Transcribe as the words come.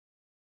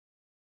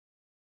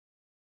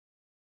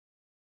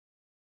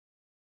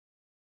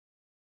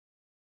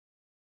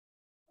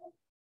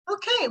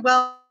Okay,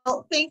 well,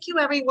 thank you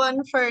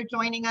everyone for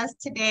joining us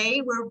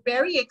today. We're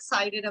very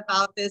excited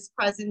about this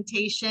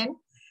presentation.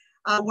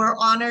 We're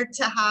honored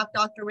to have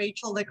Dr.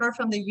 Rachel Licker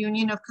from the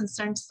Union of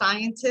Concerned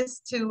Scientists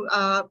to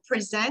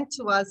present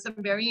to us some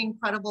very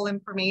incredible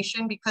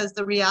information, because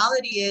the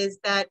reality is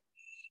that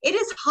it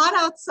is hot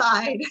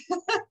outside.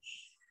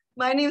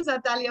 My name is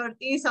Natalia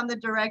Ortiz. I'm the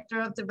Director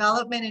of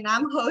Development, and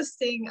I'm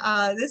hosting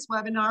this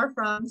webinar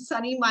from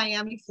sunny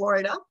Miami,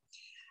 Florida.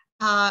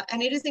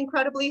 And it is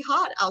incredibly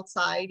hot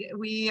outside.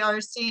 We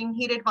are seeing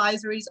heat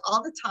advisories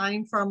all the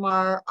time from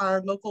our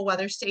local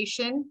weather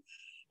station.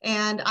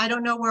 And I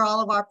don't know where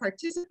all of our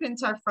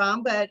participants are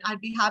from, but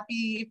I'd be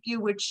happy if you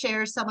would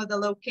share some of the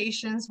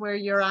locations where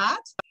you're at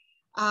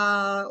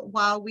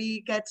while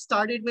we get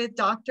started with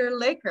Dr.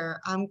 Licker.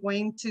 I'm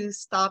going to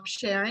stop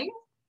sharing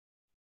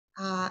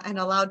and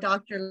allow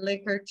Dr.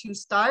 Licker to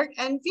start.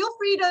 And feel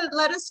free to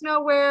let us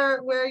know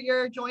where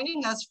you're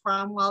joining us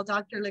from while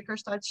Dr. Licker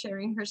starts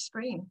sharing her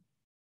screen.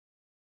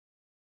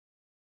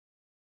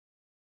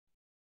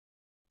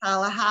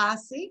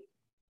 Tallahassee,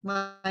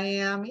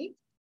 Miami.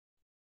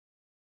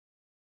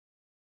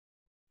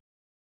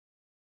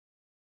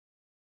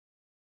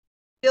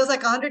 Feels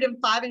like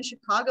 105 in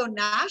Chicago,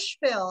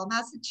 Nashville,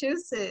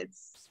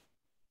 Massachusetts.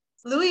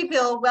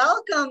 Louisville,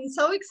 welcome.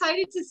 So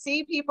excited to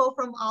see people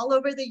from all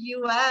over the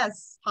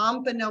US,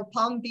 Pompano,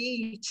 Palm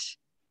Beach.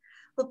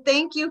 Well,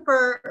 thank you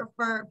for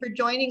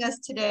joining us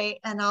today,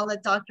 and I'll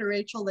let Dr.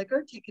 Rachel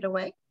Licker take it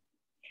away.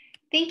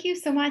 Thank you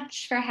so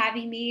much for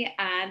having me.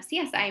 So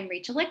yes, I'm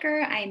Rachel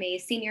Licker. I'm a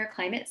senior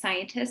climate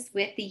scientist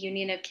with the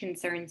Union of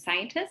Concerned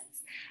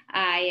Scientists.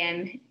 I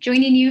am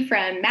joining you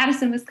from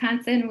Madison,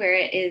 Wisconsin, where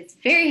it is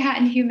very hot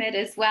and humid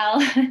as well.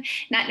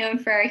 Not known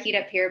for our heat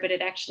up here, but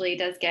it actually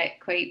does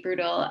get quite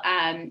brutal.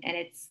 And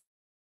it's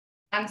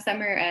a long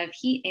summer of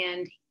heat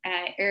and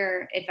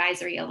air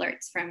advisory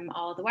alerts from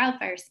all the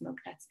wildfire smoke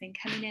that's been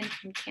coming in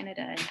from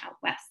Canada and out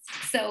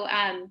west. So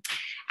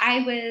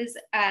I was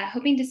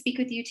hoping to speak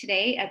with you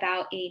today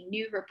about a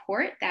new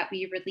report that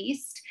we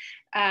released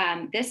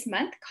this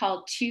month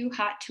called Too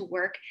Hot to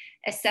Work: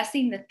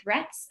 Assessing the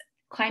Threats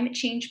Climate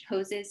Change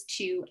Poses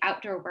to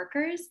Outdoor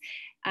Workers.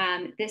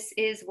 This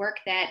is work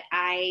that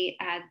I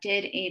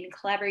did in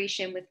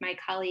collaboration with my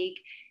colleague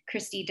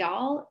Christy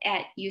Dahl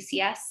at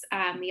UCS.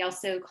 We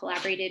also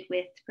collaborated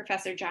with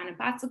Professor John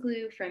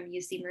Mbatsaglou from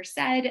UC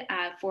Merced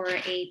for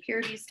a peer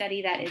review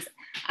study that is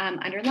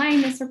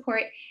underlying this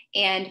report,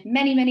 and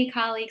many, many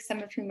colleagues,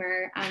 some of whom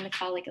are on the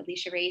call, like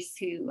Alicia Race,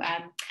 who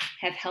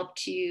have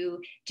helped to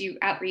do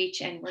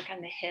outreach and work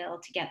on the Hill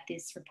to get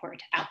this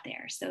report out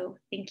there. So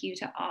thank you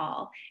to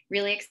all.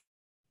 Really excited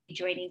to be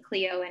joining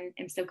Cleo, and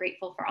I'm so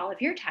grateful for all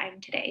of your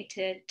time today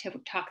to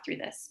talk through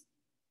this.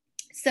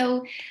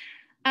 So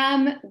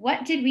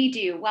what did we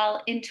do?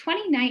 Well, in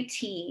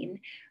 2019,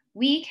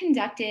 we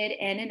conducted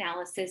an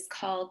analysis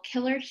called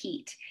Killer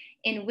Heat,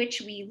 in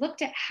which we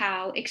looked at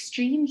how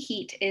extreme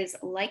heat is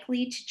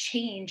likely to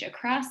change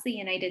across the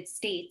United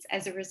States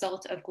as a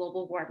result of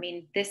global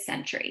warming this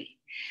century.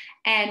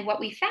 And what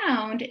we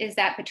found is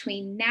that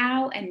between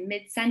now and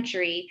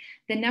mid-century,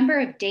 the number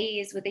of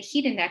days with a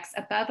heat index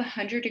above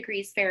 100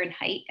 degrees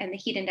Fahrenheit, and the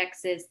heat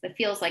index is the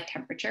feels like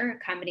temperature,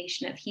 a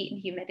combination of heat and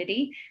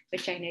humidity,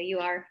 which I know you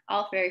are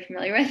all very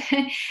familiar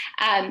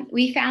with.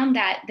 We found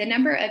that the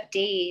number of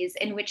days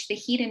in which the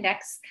heat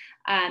index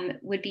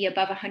would be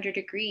above 100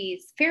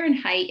 degrees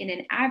Fahrenheit in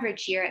an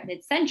average year at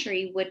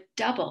mid-century would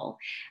double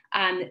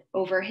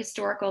over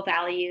historical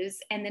values,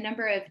 and the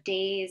number of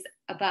days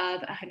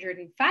above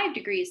 105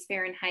 degrees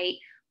Fahrenheit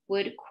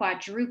would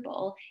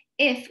quadruple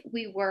if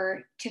we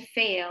were to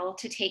fail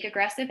to take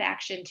aggressive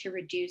action to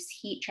reduce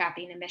heat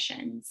trapping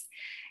emissions.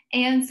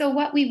 And so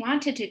what we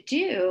wanted to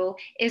do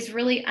is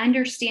really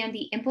understand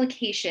the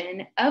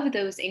implication of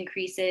those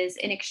increases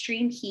in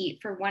extreme heat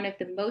for one of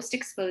the most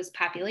exposed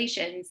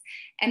populations,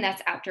 and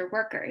that's outdoor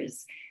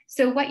workers.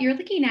 So what you're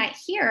looking at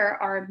here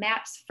are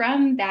maps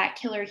from that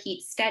Killer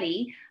Heat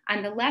study.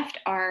 On the left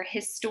are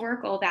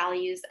historical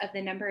values of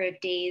the number of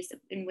days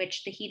in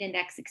which the heat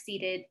index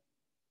exceeded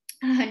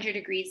 100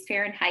 degrees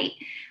Fahrenheit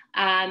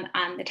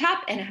on the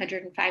top and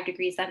 105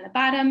 degrees on the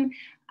bottom.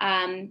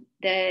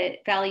 The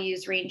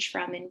values range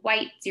from in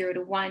white 0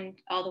 to 1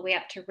 all the way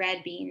up to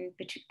red being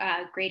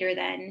greater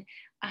than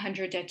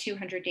 100 to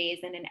 200 days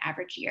in an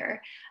average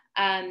year.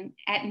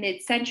 At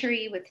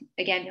mid-century, with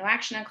again no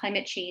action on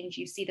climate change,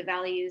 you see the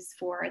values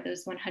for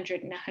those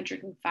 100 and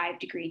 105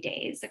 degree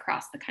days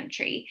across the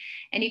country.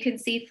 And you can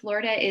see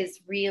Florida is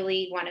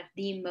really one of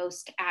the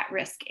most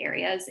at-risk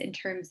areas in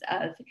terms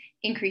of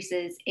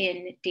increases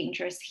in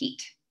dangerous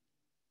heat.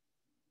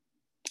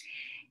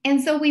 And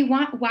so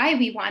why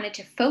we wanted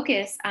to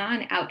focus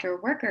on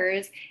outdoor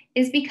workers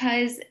is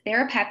because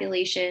they're a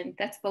population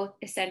that's both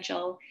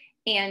essential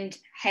and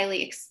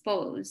highly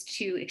exposed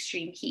to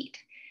extreme heat.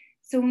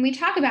 So when we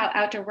talk about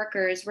outdoor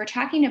workers, we're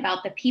talking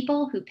about the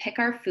people who pick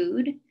our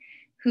food,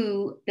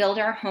 who build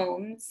our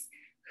homes,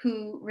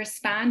 who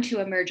respond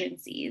to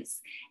emergencies.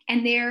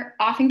 And they're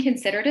often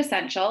considered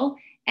essential,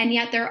 and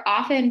yet they're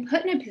often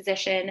put in a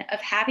position of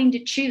having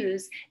to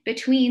choose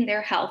between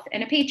their health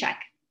and a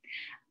paycheck.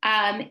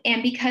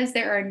 And because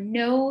there are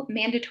no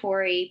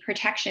mandatory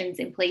protections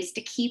in place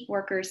to keep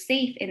workers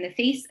safe in the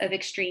face of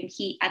extreme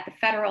heat at the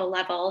federal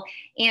level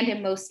and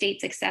in most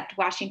states except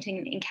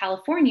Washington and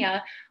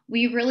California,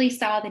 we really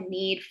saw the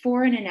need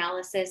for an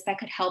analysis that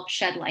could help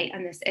shed light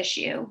on this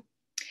issue.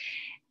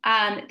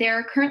 There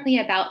are currently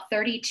about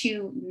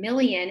 32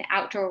 million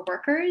outdoor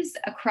workers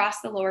across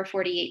the lower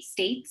 48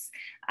 states.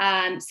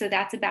 So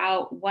that's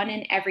about 1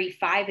 in every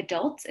 5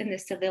 adults in the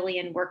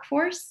civilian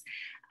workforce.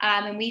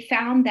 And we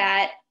found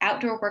that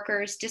outdoor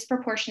workers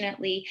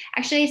disproportionately,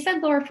 actually I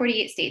said lower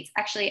 48 states,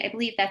 actually I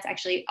believe that's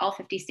actually all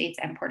 50 states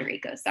and Puerto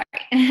Rico, sorry.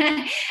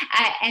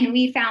 And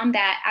we found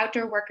that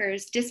outdoor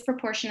workers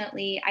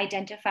disproportionately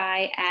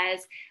identify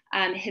as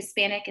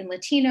Hispanic and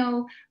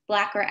Latino,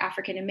 Black or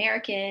African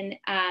American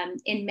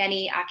in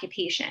many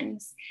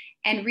occupations.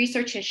 And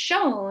research has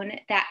shown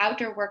that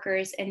outdoor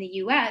workers in the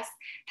US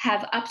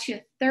have up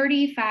to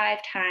 35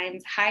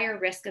 times higher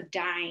risk of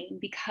dying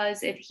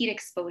because of heat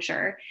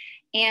exposure.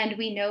 And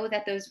we know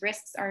that those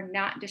risks are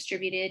not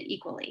distributed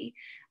equally.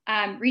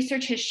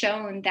 Research has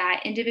shown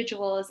that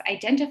individuals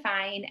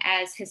identifying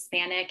as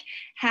Hispanic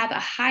have a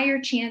higher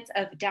chance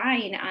of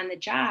dying on the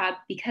job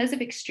because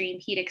of extreme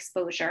heat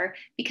exposure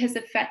because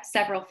of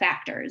several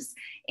factors,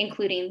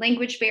 including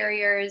language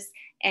barriers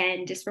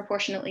and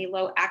disproportionately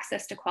low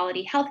access to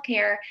quality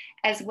healthcare,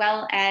 as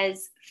well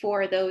as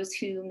for those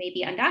who may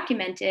be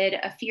undocumented,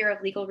 a fear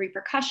of legal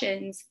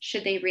repercussions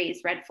should they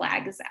raise red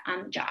flags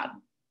on the job.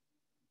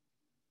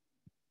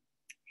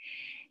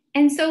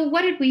 And so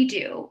what did we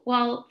do?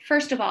 Well,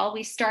 first of all,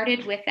 we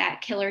started with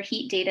that killer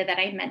heat data that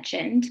I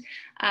mentioned.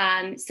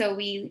 So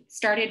we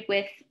started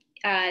with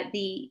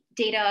the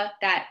data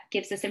that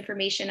gives us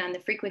information on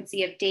the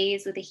frequency of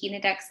days with a heat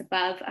index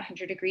above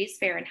 100 degrees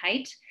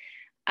Fahrenheit.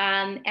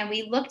 And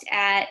we looked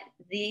at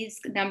these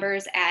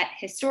numbers at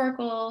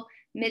historical,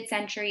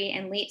 mid-century,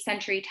 and late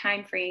century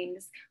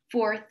timeframes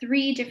for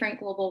 3 different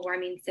global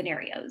warming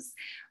scenarios.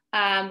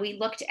 We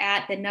looked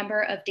at the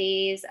number of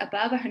days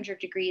above 100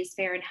 degrees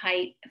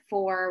Fahrenheit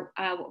for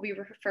what we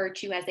refer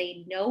to as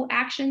a no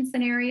action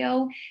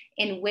scenario,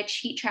 in which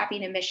heat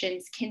trapping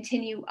emissions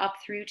continue up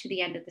through to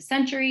the end of the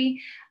century.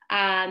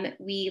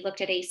 We looked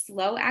at a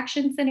slow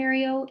action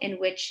scenario in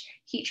which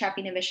heat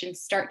trapping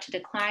emissions start to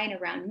decline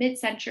around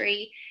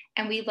mid-century.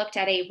 And we looked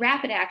at a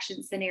rapid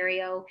action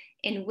scenario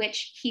in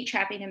which heat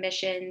trapping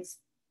emissions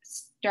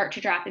start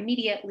to drop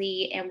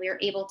immediately, and we're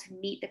able to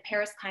meet the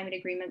Paris Climate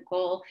Agreement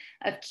goal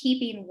of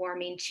keeping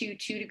warming to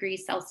 2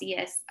 degrees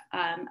Celsius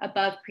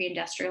above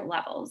pre-industrial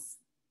levels.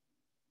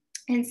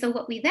 And so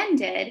what we then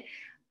did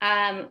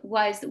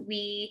was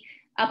we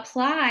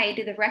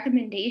applied the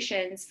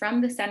recommendations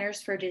from the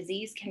Centers for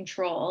Disease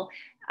Control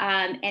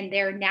and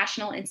their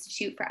National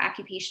Institute for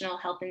Occupational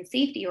Health and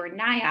Safety, or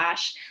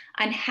NIOSH,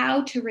 on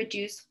how to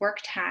reduce work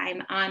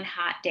time on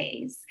hot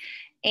days.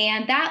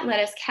 And that let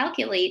us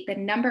calculate the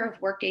number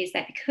of workdays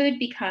that could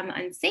become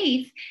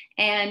unsafe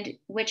and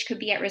which could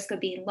be at risk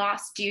of being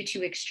lost due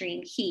to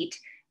extreme heat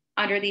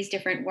under these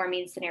different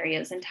warming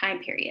scenarios and time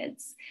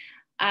periods.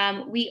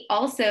 We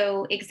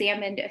also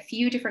examined a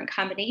few different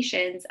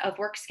combinations of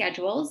work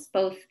schedules,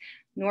 both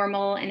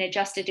normal and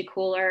adjusted to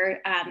cooler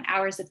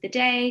hours of the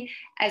day,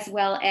 as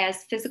well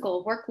as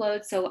physical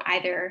workload, so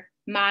either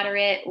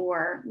moderate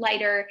or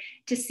lighter,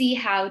 to see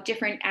how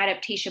different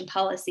adaptation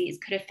policies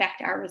could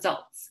affect our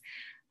results.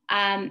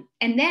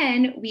 And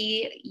then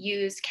we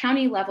used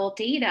county level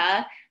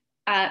data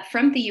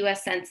from the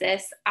US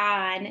Census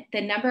on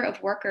the number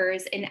of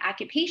workers in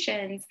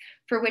occupations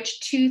for which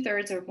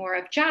 2/3 or more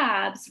of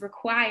jobs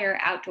require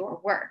outdoor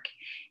work.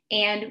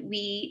 And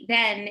we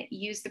then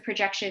used the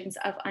projections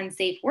of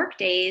unsafe work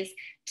days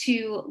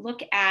to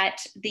look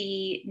at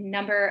the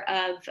number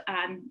of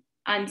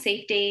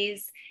unsafe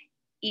days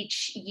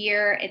each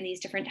year in these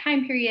different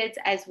time periods,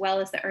 as well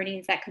as the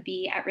earnings that could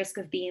be at risk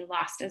of being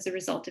lost as a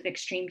result of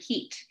extreme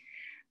heat.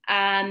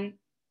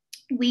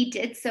 We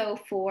did so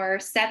for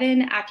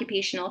 7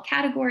 occupational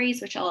categories,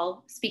 which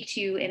I'll speak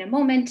to in a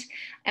moment.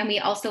 And we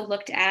also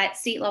looked at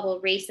state level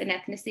race and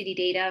ethnicity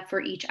data for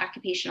each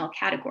occupational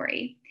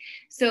category.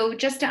 So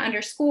just to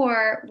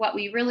underscore what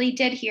we really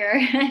did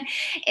here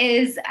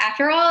is,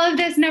 after all of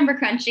this number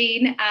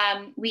crunching,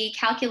 we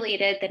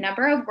calculated the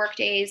number of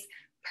workdays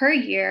per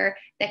year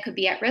that could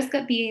be at risk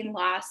of being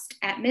lost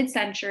at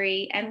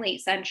mid-century and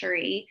late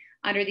century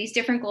under these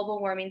different global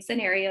warming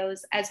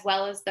scenarios, as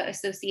well as the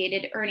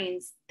associated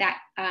earnings that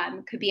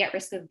could be at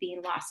risk of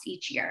being lost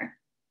each year.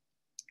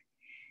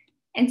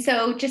 And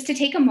so just to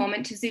take a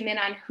moment to zoom in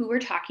on who we're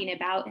talking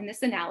about in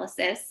this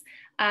analysis,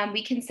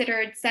 we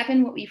considered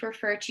 7 what we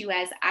refer to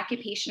as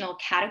occupational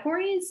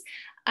categories.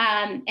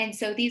 And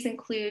so these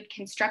include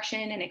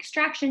construction and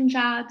extraction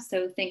jobs.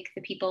 So think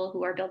the people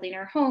who are building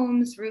our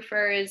homes,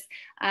 roofers,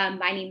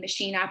 mining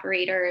machine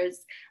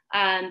operators.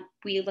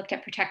 We looked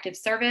at protective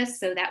service.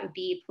 So that would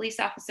be police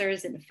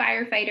officers and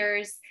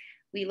firefighters.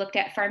 We looked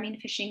at farming,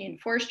 fishing, and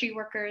forestry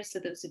workers. So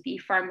those would be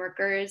farm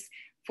workers,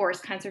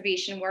 forest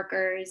conservation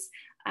workers,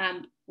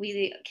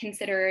 We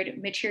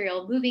considered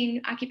material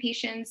moving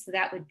occupations. So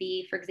that would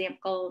be, for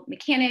example,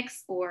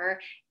 mechanics or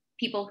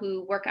people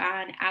who work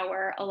on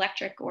our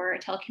electric or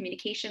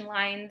telecommunication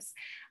lines.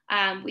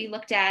 We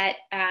looked at,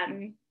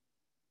 I'm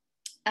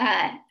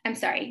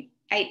sorry,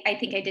 I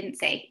think I didn't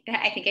say,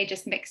 I think I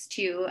just mixed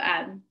two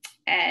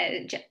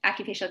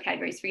occupational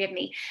categories, forgive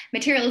me.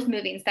 Materials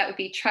moving, so that would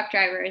be truck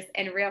drivers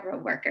and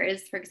railroad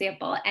workers, for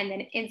example, and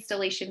then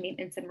installation,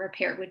 maintenance, and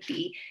repair would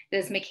be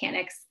those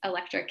mechanics,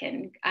 electric,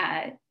 and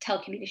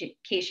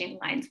telecommunication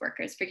lines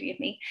workers, forgive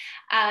me.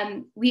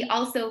 We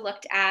also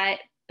looked at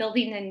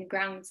building and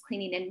grounds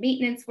cleaning and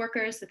maintenance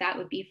workers, so that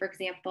would be, for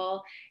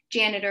example,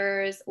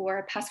 janitors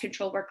or pest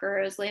control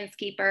workers,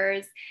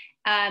 landscapers,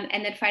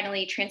 and then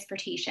finally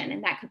transportation,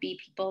 and that could be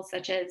people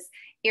such as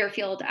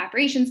airfield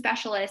operations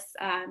specialists,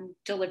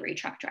 delivery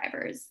truck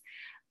drivers.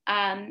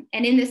 And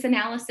in this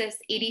analysis,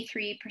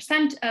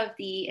 83% of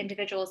the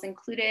individuals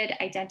included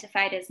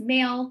identified as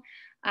male,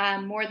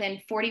 more than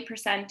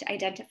 40%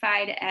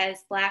 identified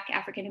as Black,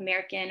 African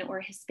American, or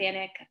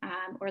Hispanic,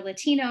 or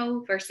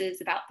Latino, versus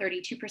about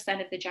 32%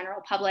 of the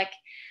general public.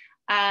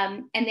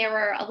 And there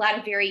were a lot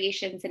of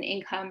variations in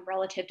income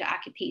relative to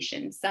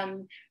occupation,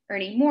 some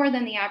earning more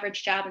than the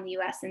average job in the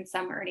US and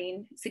some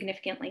earning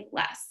significantly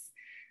less.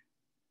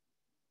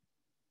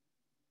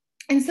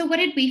 And so what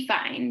did we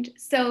find?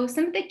 So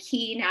some of the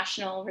key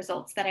national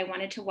results that I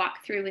wanted to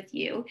walk through with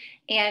you,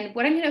 and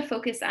what I'm going to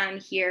focus on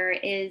here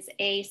is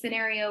a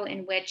scenario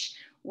in which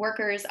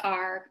workers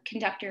are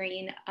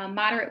conducting a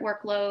moderate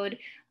workload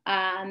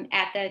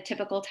at the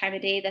typical time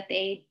of day that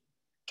they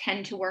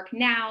tend to work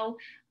now,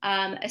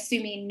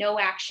 assuming no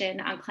action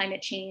on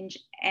climate change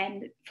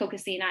and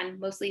focusing on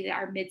mostly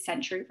our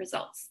mid-century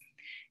results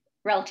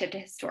relative to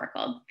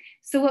historical.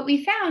 So what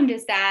we found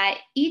is that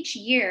each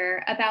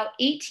year, about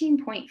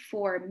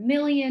 18.4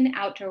 million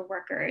outdoor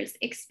workers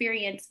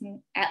experience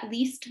at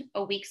least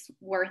a week's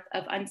worth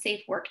of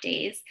unsafe work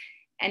days,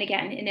 and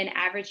again, in an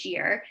average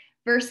year,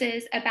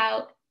 versus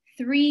about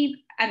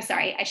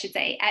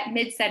at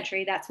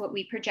mid-century, that's what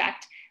we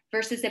project,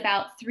 versus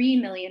about 3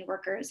 million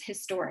workers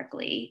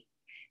historically.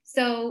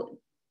 So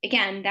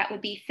again, that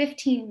would be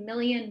 15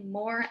 million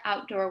more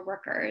outdoor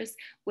workers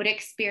would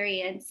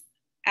experience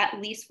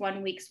at least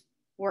 1 week's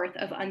worth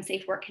of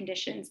unsafe work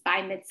conditions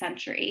by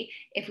mid-century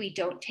if we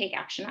don't take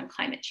action on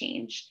climate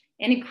change.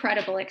 An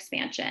incredible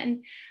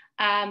expansion.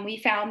 We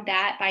found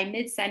that by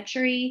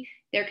mid-century,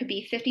 there could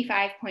be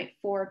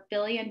 $55.4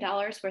 billion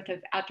worth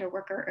of outdoor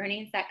worker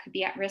earnings that could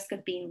be at risk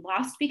of being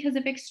lost because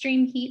of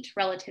extreme heat,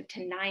 relative to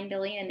 $9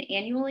 billion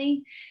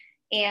annually.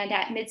 And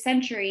at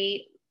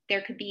mid-century,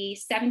 there could be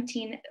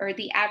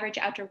the average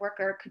outdoor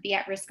worker could be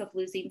at risk of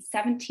losing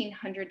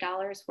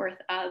 $1,700 worth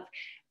of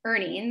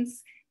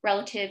earnings,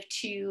 relative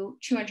to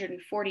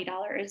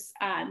 $240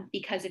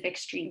 because of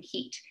extreme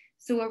heat.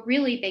 So a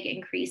really big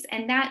increase,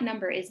 and that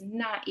number is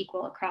not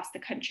equal across the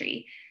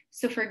country.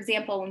 So for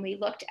example, when we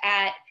looked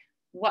at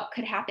what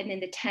could happen in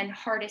the 10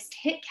 hardest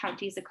hit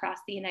counties across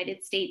the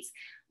United States,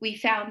 we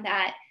found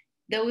that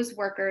those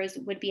workers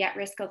would be at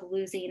risk of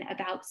losing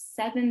about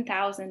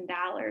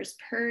 $7,000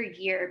 per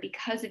year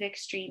because of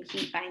extreme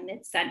heat by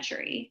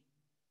mid-century.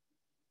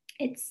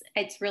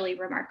 It's really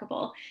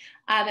remarkable.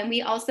 And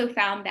we also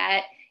found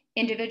that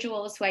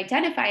individuals who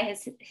identify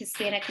as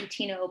Hispanic,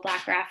 Latino,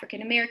 Black, or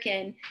African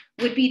American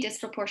would be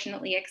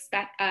disproportionately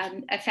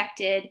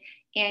affected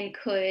and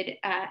could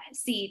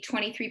see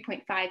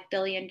 $23.5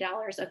 billion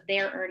of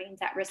their earnings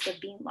at risk of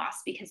being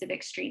lost because of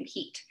extreme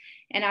heat.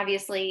 And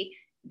obviously,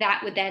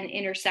 that would then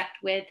intersect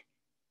with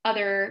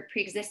other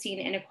pre-existing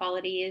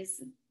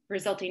inequalities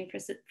resulting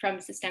from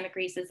systemic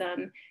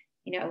racism,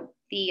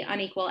 the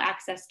unequal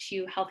access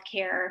to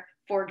healthcare,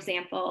 for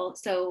example.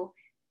 So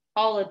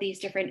all of these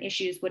different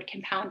issues would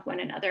compound one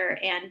another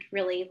and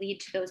really lead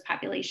to those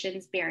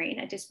populations bearing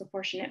a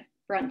disproportionate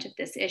brunt of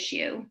this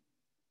issue.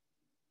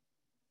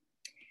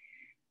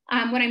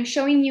 What I'm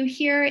showing you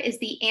here is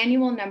the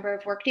annual number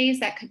of workdays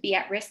that could be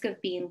at risk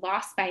of being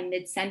lost by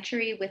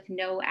mid-century with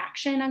no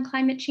action on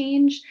climate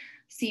change.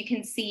 So you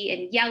can see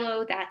in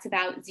yellow, that's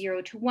about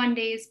 0 to 1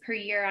 days per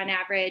year on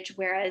average,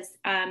 whereas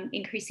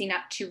increasing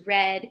up to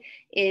red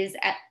is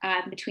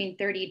at between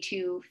 30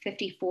 to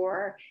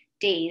 54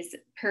 days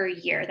per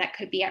year that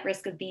could be at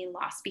risk of being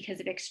lost because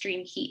of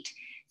extreme heat.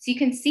 So you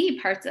can see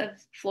parts of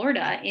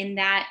Florida in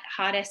that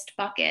hottest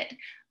bucket,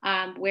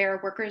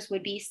 where workers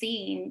would be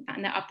seeing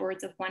on the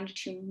upwards of 1 to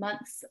 2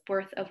 months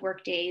worth of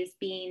work days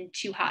being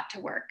too hot to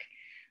work.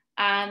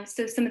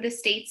 So some of the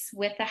states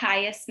with the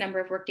highest number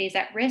of work days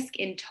at risk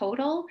in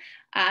total,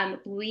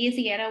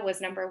 Louisiana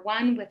was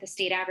 #1 with a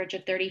state average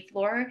of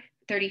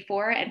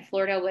 34, and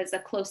Florida was a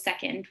close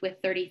second with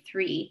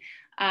 33.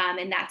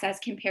 And that's as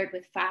compared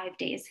with 5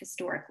 days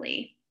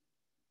historically.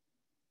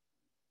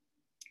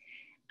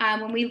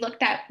 When we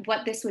looked at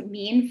what this would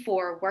mean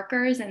for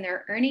workers and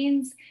their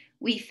earnings,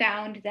 we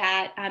found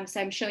that,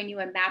 so I'm showing you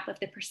a map of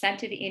the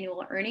percent of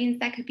annual earnings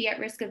that could be at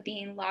risk of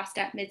being lost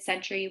at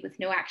mid-century with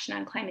no action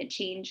on climate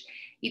change.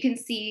 You can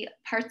see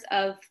parts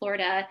of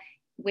Florida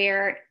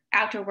where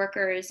outdoor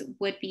workers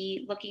would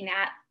be looking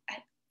at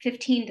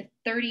 15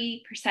 to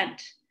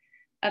 30%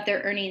 of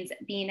their earnings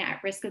being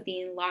at risk of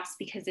being lost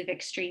because of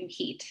extreme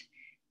heat.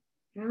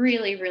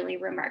 Really, really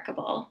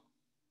remarkable.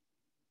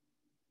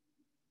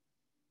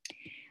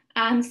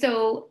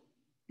 So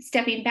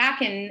stepping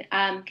back and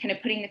kind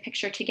of putting the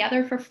picture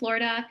together for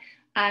Florida.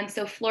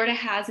 So Florida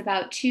has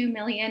about 2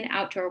 million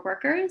outdoor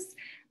workers.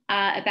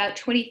 About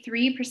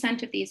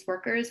 23% of these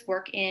workers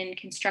work in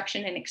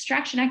construction and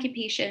extraction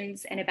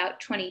occupations, and about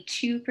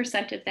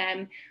 22% of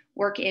them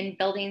work in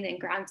buildings and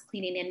grounds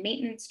cleaning and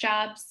maintenance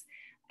jobs.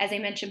 As I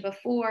mentioned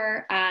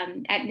before,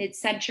 at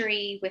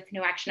mid-century, with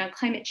no action on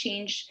climate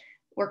change,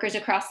 workers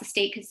across the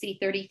state could see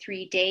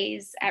 33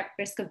 days at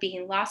risk of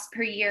being lost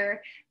per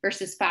year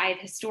versus 5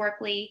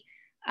 historically.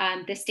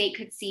 The state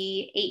could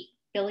see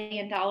 $8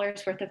 billion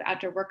worth of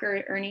outdoor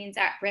worker earnings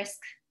at risk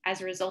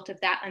as a result of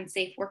that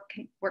unsafe work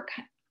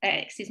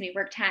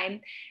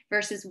time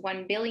versus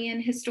 1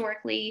 billion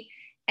historically.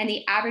 And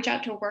the average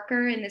outdoor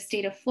worker in the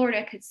state of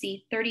Florida could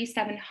see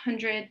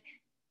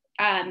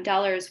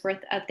 $3,700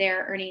 worth of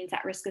their earnings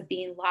at risk of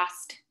being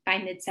lost by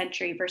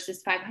mid-century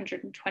versus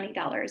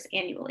 $520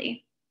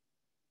 annually.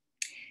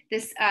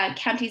 This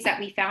counties that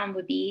we found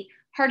would be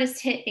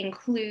hardest hit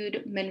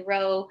include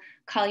Monroe,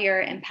 Collier,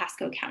 and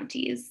Pasco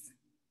counties.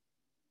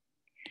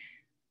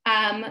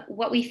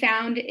 What we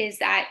found is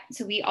that,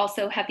 so we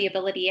also have the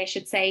ability, I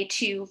should say,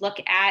 to look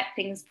at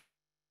things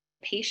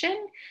patient.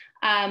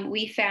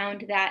 We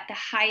found that the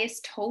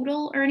highest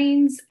total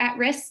earnings at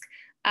risk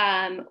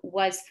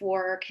was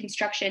for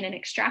construction and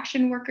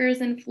extraction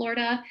workers in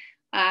Florida,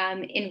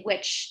 in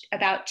which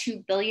about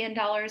 $2 billion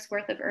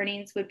worth of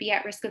earnings would be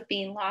at risk of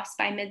being lost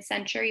by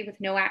mid-century with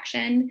no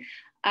action,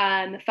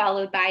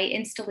 followed by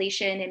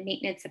installation and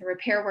maintenance and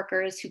repair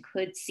workers who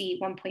could see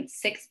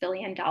 $1.6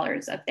 billion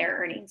of their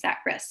earnings at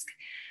risk.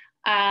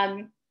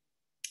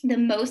 The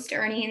most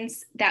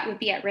earnings that would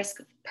be at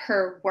risk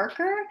per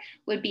worker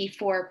would be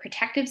for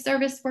protective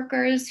service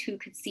workers who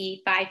could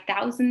see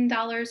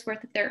 $5,000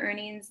 worth of their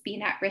earnings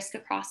being at risk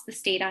across the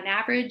state on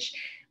average,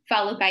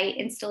 followed by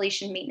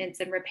installation, maintenance,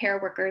 and repair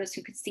workers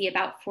who could see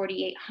about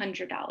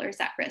 $4,800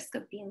 at risk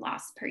of being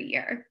lost per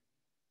year.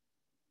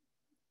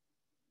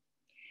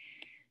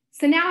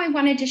 So now I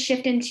wanted to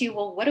shift into,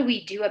 well, what do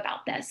we do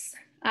about this?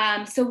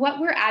 So what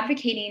we're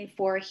advocating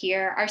for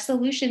here are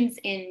solutions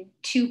in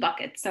 2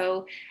 buckets.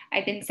 So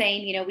I've been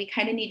saying, you know, we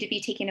kind of need to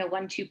be taking a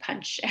 1-2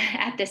 punch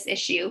at this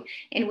issue,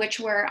 in which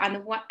we're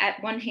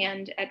at one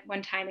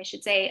time, I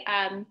should say,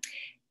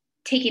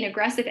 taking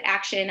aggressive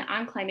action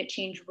on climate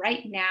change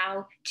right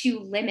now to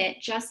limit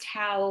just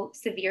how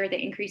severe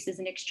the increases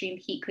in extreme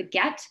heat could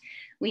get.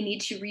 We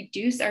need to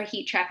reduce our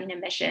heat trapping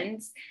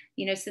emissions,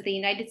 you know, so the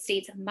United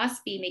States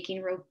must be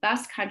making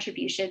robust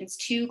contributions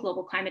to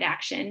global climate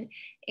action,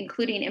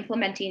 including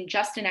implementing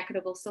just and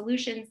equitable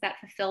solutions that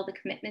fulfill the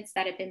commitments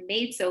that have been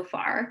made so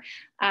far.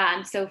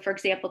 So for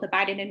example, the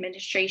Biden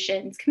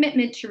administration's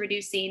commitment to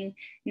reducing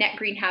net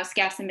greenhouse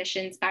gas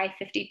emissions by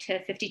 50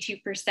 to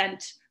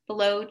 52%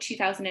 below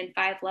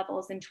 2005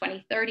 levels in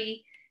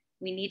 2030.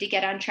 We need to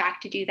get on track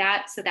to do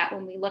that so that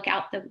when we look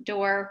out the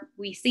door,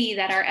 we see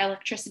that our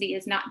electricity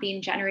is not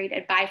being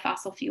generated by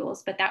fossil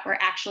fuels, but that we're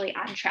actually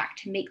on track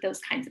to make those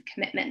kinds of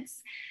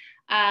commitments.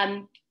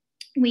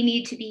 We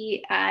need to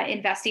be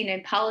investing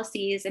in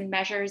policies and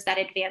measures that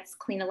advance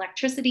clean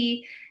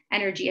electricity,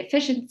 energy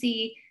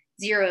efficiency,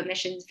 zero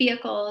emissions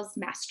vehicles,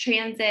 mass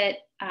transit.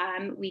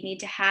 We need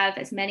to have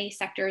as many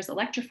sectors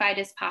electrified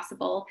as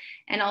possible,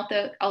 and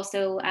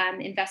also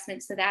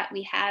investments so that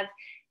we have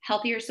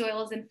healthier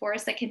soils and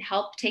forests that can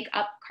help take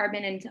up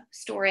carbon and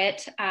store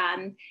it.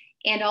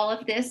 And all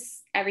of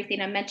this,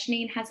 everything I'm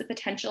mentioning, has the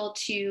potential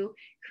to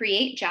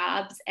create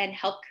jobs and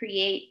help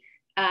create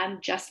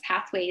just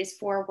pathways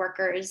for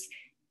workers,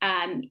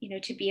 you know,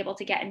 to be able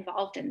to get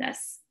involved in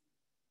this.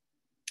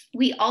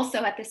 We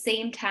also, at the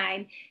same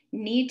time,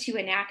 need to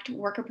enact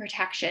worker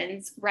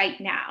protections right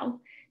now.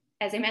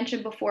 As I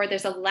mentioned before,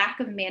 there's a lack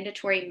of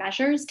mandatory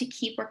measures to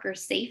keep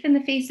workers safe in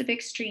the face of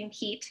extreme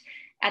heat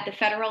at the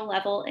federal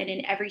level and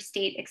in every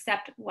state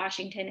except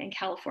Washington and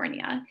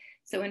California.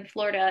 So in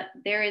Florida,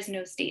 there is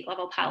no state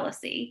level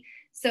policy.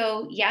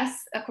 So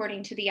yes,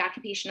 according to the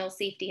Occupational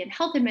Safety and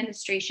Health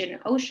Administration,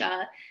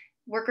 OSHA,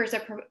 workers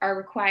are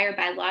required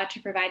by law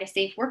to provide a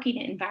safe working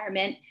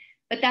environment,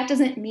 but that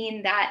doesn't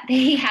mean that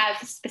they have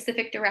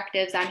specific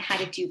directives on how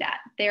to do that.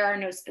 There are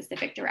no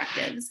specific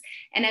directives.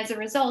 And as a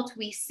result,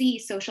 we see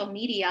social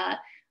media,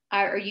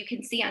 or you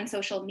can see on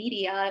social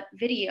media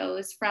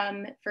videos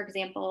from, for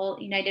example,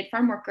 United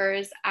Farm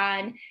Workers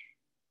on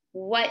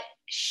what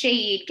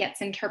shade gets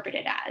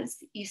interpreted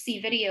as. You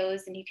see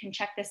videos, and you can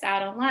check this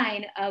out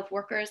online, of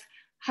workers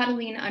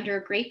huddling under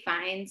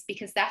grapevines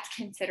because that's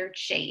considered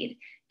shade.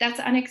 That's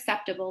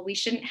unacceptable. We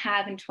shouldn't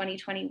have in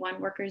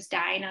 2021 workers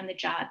dying on the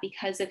job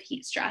because of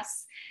heat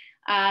stress.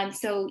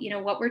 So, you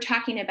know, what we're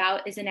talking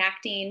about is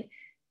enacting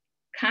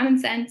common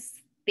sense,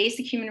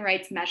 basic human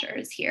rights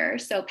measures here.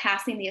 So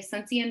passing the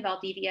Asuncion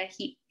Valdivia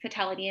Heat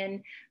Fatality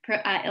and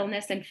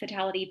Illness and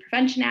Fatality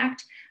Prevention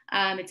Act.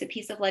 It's a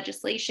piece of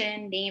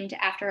legislation named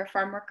after a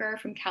farm worker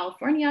from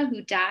California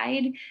who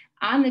died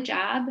on the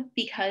job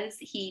because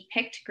he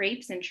picked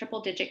grapes in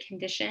triple-digit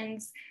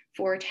conditions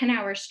for 10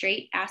 hours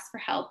straight, asked for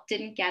help,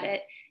 didn't get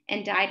it,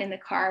 and died in the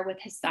car with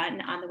his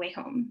son on the way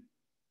home.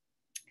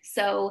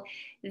 So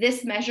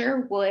this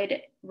measure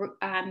would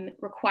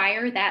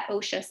require that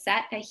OSHA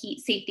set a heat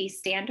safety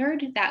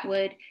standard that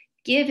would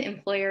give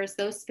employers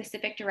those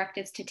specific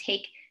directives to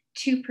take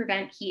to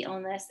prevent heat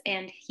illness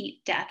and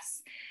heat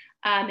deaths.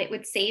 It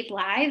would save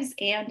lives,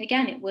 and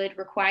again, it would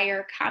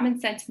require common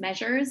sense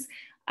measures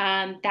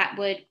that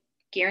would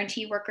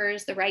guarantee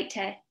workers the right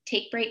to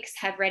take breaks,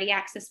 have ready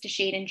access to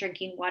shade and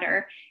drinking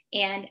water,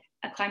 and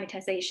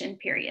acclimatization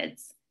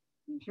periods.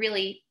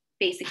 Really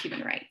basic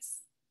human rights.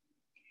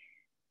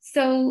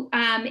 So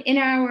in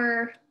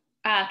our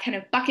kind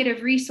of bucket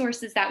of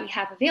resources that we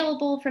have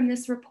available from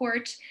this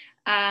report,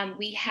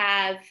 we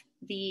have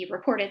the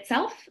report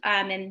itself,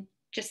 and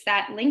just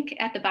that link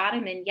at the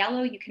bottom in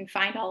yellow, you can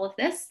find all of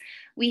this.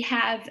 We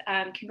have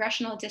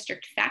congressional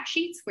district fact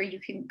sheets where you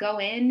can go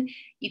in,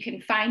 you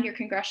can find your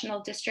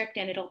congressional district,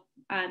 and it'll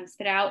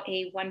spit out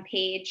a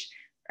one-page,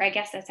 or I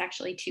guess that's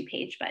actually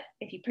two-page, but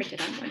if you print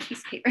it on one piece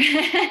of paper,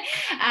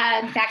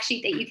 fact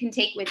sheet that you can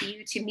take with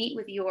you to meet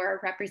with your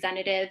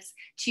representatives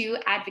to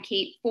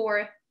advocate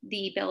for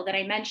the bill that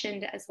I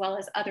mentioned, as well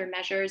as other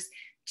measures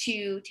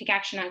to take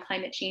action on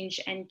climate change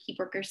and keep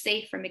workers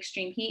safe from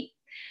extreme heat.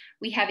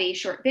 We have a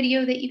short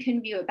video that you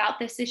can view about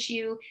this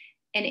issue,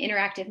 an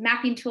interactive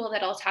mapping tool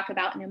that I'll talk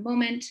about in a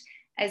moment,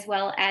 as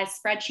well as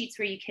spreadsheets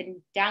where you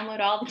can download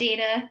all the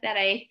data that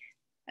I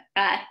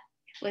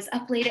was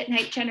up late at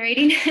night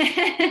generating.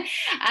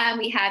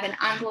 We have an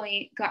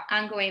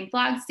ongoing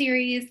blog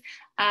series,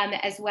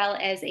 as well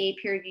as a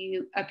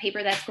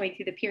paper that's going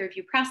through the peer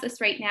review process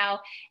right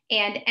now.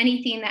 And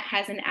anything that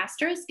has an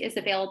asterisk is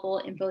available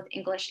in both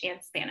English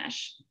and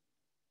Spanish.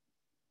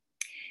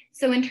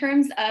 So in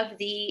terms of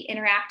the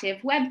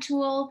interactive web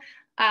tool,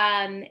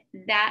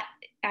 that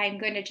I'm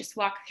going to just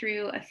walk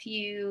through a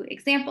few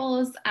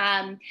examples.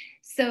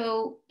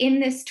 So in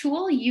this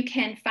tool, you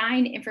can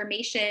find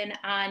information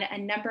on a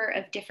number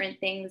of different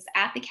things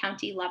at the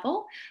county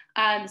level.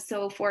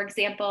 So for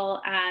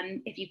example,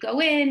 if you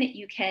go in,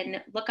 you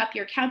can look up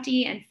your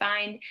county and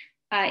find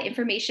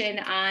information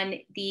on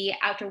the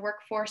outdoor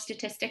workforce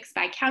statistics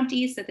by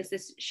county. So this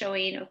is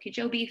showing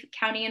Okeechobee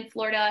County in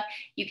Florida.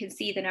 You can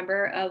see the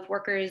number of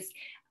workers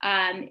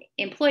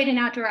employed in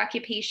outdoor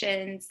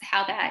occupations,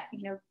 how that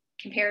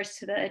compares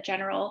to the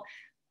general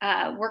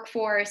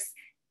workforce,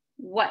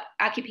 what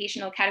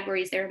occupational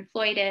categories they're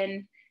employed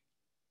in.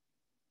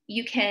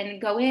 You can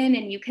go in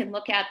and you can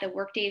look at the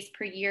workdays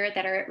per year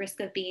that are at risk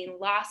of being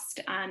lost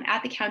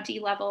at the county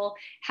level,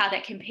 how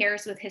that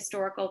compares with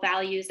historical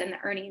values and the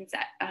earnings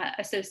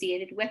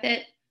associated with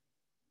it.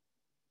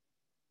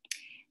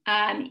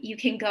 You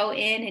can go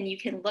in and you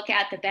can look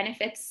at the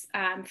benefits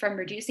from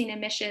reducing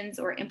emissions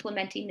or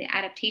implementing the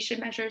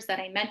adaptation measures that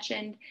I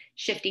mentioned,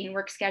 shifting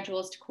work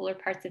schedules to cooler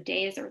parts of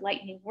days or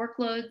lightening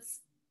workloads.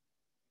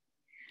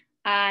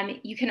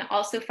 You can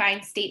also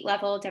find state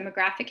level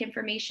demographic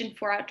information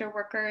for outdoor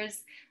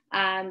workers.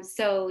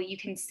 So you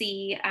can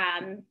see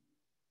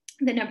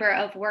the number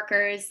of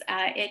workers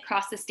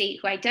across the state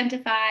who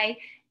identify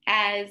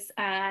as,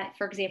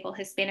 for example,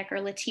 Hispanic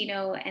or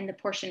Latino, and the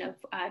portion of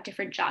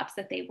different jobs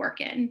that they work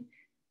in.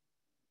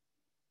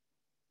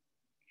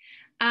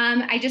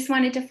 I just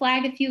wanted to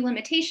flag a few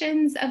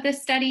limitations of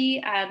this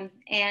study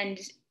and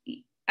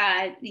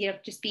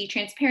just be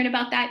transparent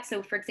about that.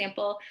 So for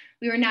example,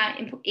 we were not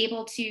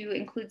able to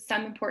include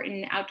some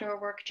important outdoor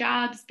work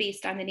jobs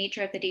based on the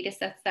nature of the data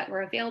sets that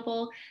were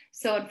available.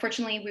 So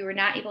unfortunately, we were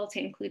not able to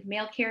include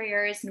mail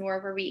carriers,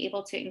 nor were we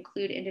able to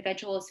include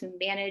individuals who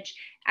manage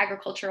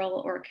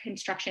agricultural or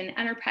construction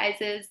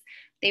enterprises.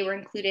 They were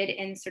included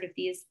in sort of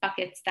these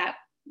buckets that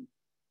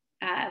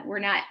were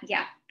not,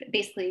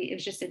 basically it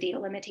was just a data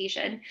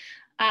limitation.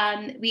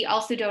 We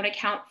also don't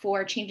account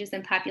for changes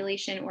in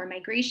population or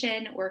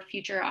migration or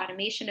future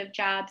automation of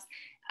jobs.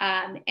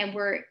 And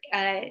we're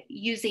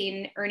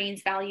using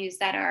earnings values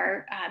that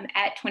are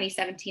at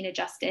 2017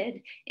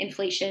 adjusted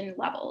inflation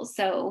levels.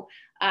 So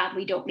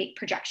we don't make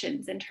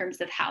projections in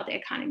terms of how the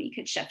economy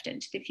could shift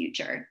into the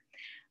future.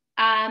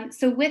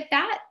 So with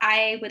that,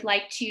 I would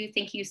like to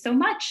thank you so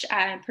much,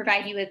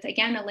 provide you with,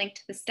 again, a link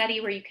to the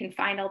study where you can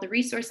find all the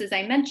resources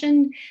I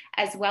mentioned,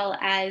 as well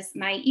as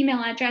my email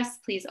address.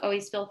 Please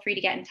always feel free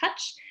to get in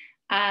touch.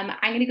 I'm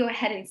going to go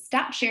ahead and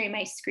stop sharing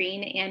my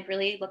screen and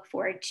really look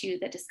forward to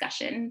the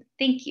discussion.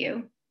 Thank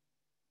you.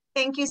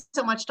 Thank you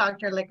so much,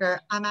 Dr. Licker.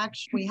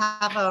 We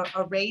have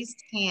a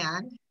raised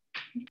hand.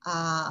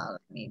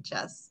 Let me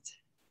just...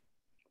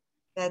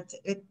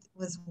 it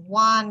was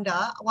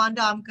Wanda.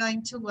 Wanda, I'm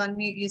going to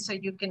unmute you so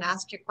you can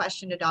ask your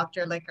question to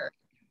Dr. Licker.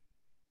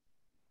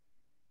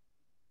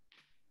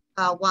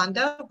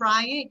 Wanda,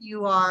 Bryant,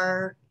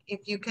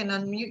 if you can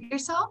unmute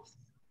yourself,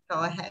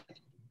 go ahead.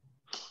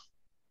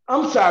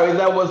 I'm sorry,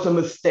 that was a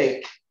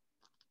mistake.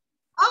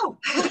 Oh,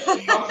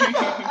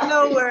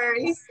 no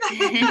worries.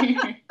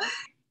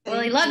 Well,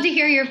 I'd love to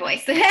hear your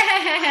voice. Hear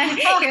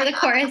the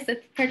chorus of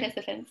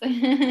participants.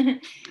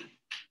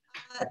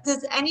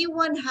 Does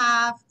anyone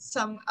have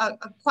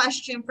a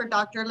question for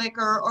Dr.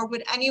 Licker, or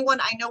would anyone,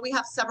 I know we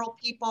have several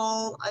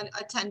people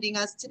attending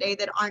us today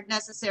that aren't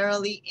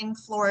necessarily in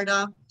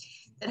Florida,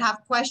 that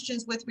have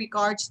questions with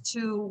regards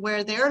to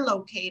where they're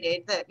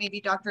located that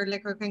maybe Dr.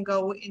 Licker can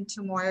go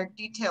into more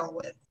detail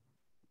with.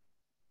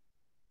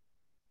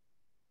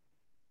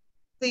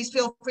 Please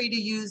feel free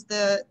to use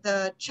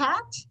the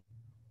chat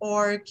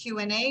or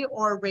Q&A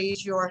or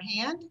raise your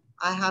hand.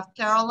 I have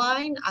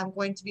Caroline. I'm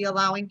going to be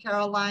allowing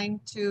Caroline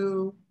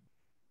to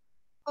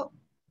talk.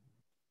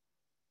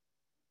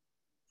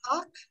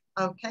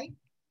 Okay.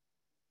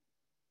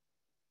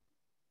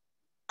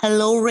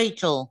 Hello,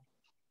 Rachel.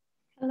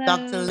 Hello.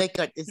 Dr.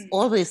 Lickert, it's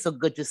always so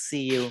good to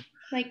see you.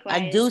 Likewise.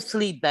 I do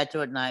sleep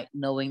better at night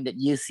knowing that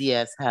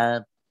UCS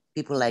have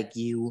people like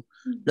you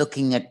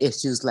looking at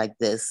issues like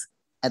this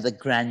at the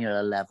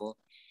granular level.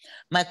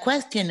 My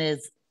question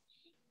is,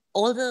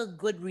 all the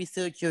good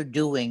research you're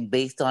doing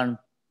based on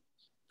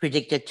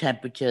predicted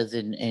temperatures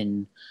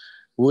in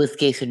worst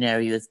case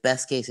scenarios,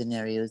 best case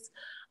scenarios,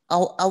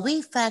 are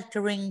we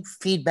factoring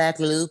feedback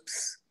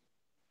loops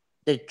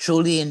that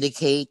truly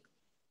indicate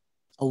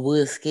a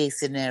worst case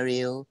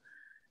scenario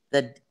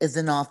that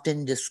isn't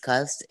often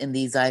discussed in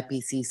these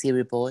IPCC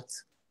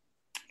reports?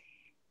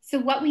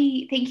 So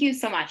thank you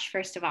so much,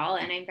 first of all,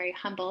 and I'm very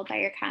humbled by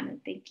your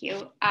comment. Thank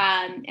you.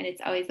 And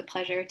it's always a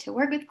pleasure to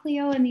work with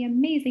Cleo and the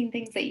amazing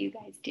things that you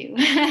guys do.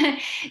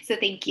 So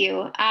thank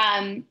you.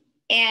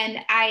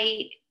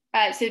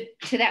 So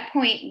to that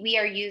point, we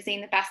are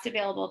using the best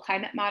available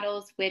climate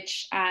models,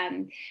 which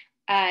the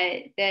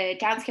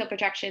downscale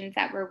projections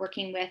that we're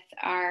working with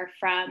are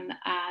from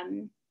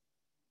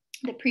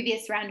the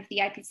previous round of the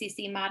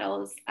IPCC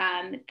models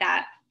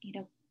that,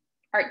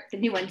 the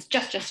new ones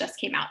just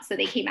came out. So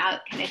they came out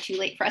kind of too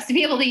late for us to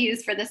be able to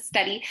use for this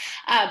study.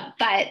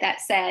 But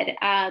that said,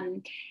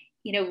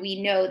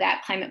 we know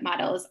that climate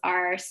models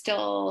are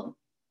still,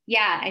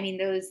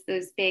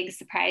 those big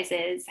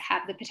surprises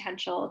have the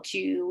potential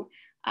to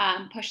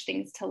push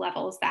things to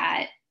levels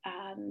that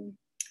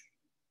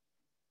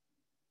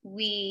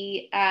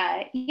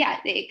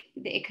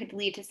it could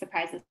lead to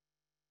surprises,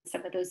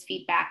 some of those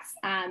feedbacks.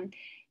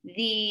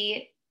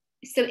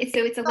 So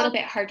it's a little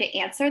bit hard to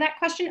answer that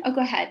question. Oh, go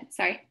ahead.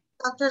 Sorry.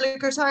 Dr.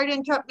 Licker, sorry to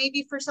interrupt.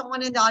 Maybe for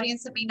someone in the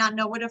audience that may not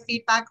know what a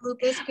feedback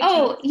loop is.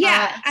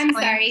 I'm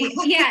sorry.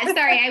 Yeah,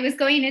 sorry. I was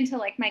going into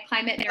like my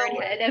climate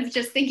nerd of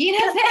just thinking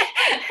of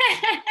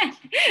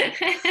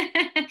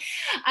it.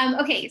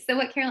 Okay, so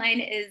what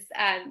Caroline is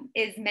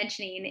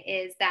mentioning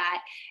is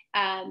that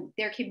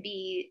there can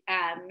be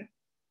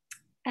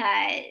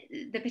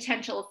the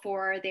potential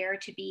for there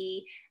to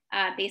be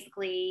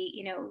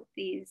basically,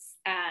 these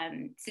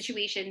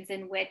situations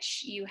in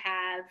which you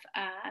have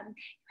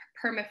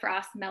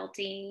permafrost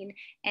melting,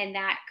 and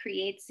that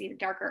creates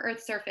darker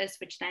Earth's surface,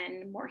 which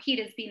then more heat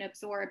is being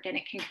absorbed, and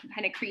it can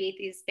kind of create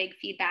these big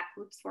feedback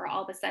loops where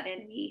all of a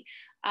sudden we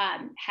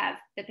have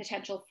the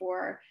potential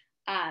for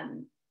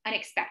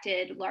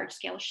unexpected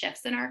large-scale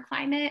shifts in our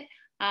climate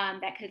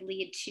that could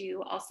lead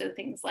to also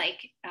things like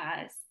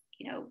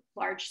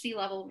large sea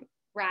level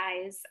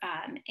rise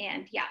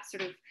and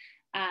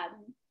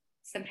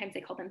sometimes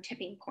they call them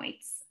tipping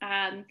points.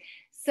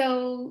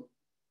 So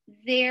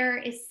there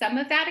is some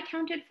of that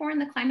accounted for in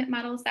the climate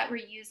models that we're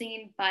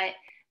using, but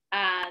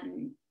I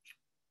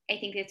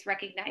think it's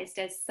recognized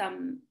as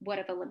somewhat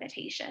of a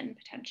limitation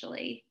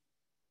potentially.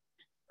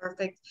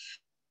 Perfect.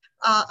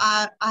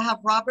 I have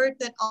Robert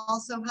that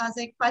also has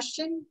a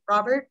question.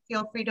 Robert,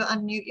 feel free to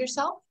unmute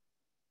yourself.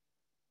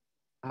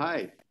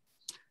 Hi,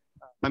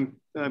 I'm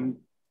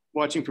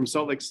watching from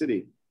Salt Lake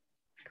City.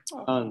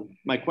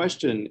 My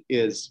question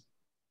is,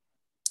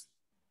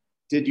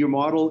 did your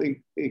model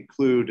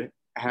include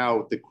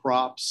how the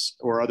crops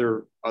or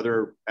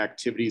other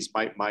activities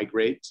might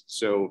migrate?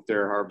 So if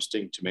they're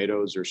harvesting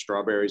tomatoes or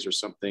strawberries or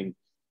something,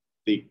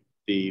 the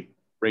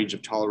range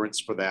of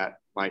tolerance for that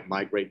might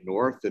migrate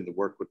north and the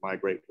work would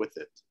migrate with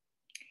it?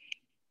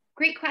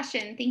 Great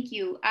question, thank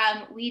you.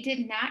 We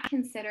did not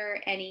consider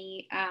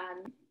any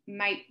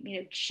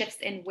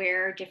shifts in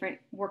where different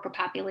worker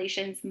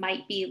populations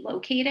might be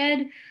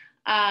located,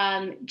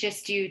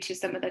 just due to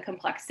some of the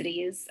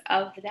complexities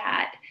of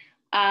that.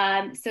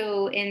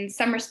 So in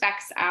some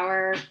respects,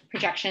 our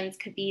projections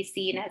could be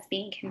seen as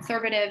being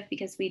conservative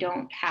because we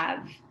don't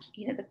have,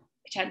 the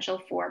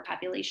potential for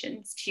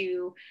populations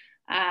to,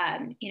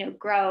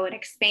 grow and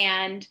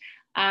expand.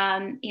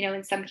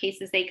 In some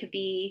cases, they could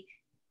be,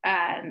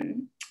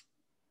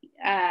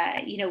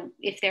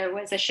 if there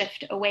was a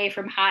shift away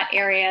from hot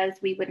areas,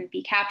 we wouldn't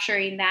be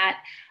capturing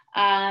that.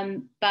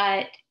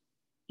 But,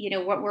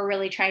 what we're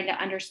really trying to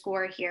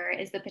underscore here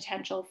is the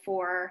potential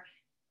for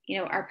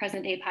our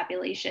present day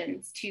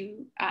populations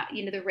to,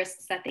 the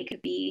risks that they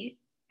could be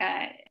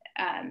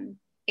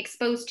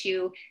exposed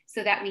to,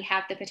 so that we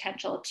have the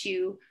potential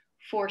to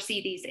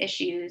foresee these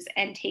issues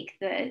and take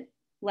the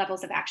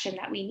levels of action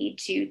that we need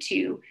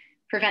to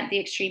prevent the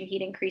extreme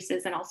heat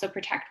increases and also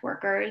protect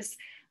workers.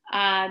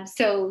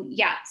 So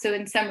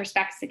in some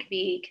respects it could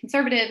be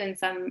conservative, in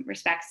some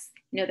respects,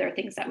 there are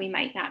things that we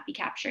might not be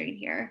capturing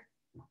here.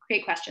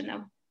 Great question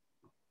though.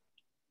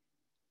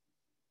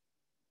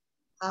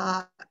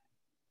 Other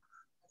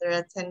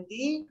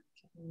attendee.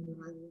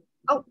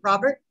 Oh,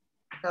 Robert,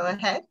 go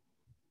ahead.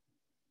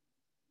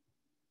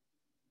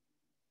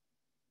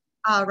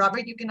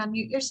 Robert, you can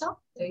unmute yourself.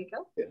 There you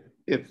go.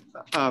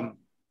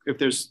 If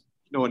there's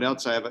no one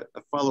else, I have a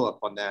follow-up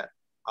on that.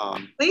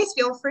 Please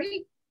feel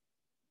free.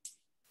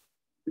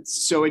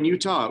 So in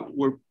Utah,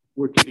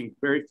 we're getting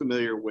very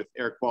familiar with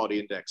air quality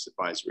index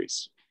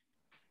advisories.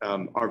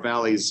 Our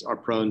valleys are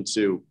prone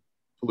to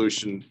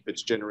pollution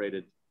that's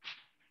generated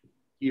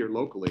here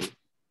locally,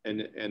 and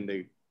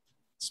the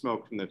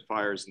smoke from the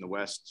fires in the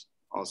west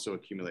also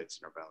accumulates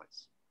in our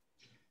valleys.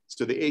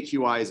 So the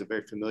AQI is a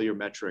very familiar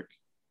metric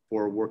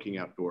for working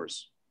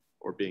outdoors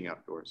or being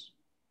outdoors.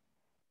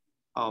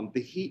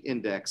 The heat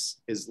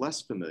index is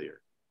less familiar.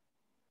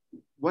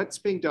 What's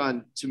being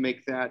done to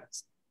make that,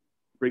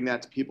 bring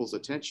that to people's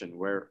attention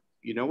where,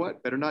 you know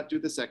what, better not do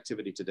this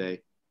activity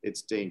today,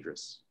 it's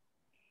dangerous?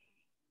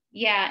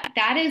 Yeah,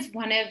 that is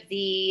one of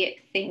the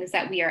things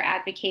that we are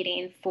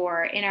advocating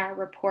for in our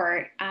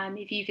report.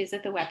 If you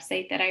visit the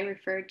website that I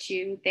referred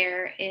to,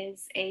 there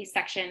is a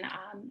section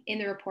in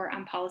the report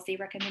on policy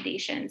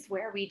recommendations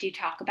where we do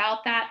talk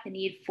about that, the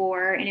need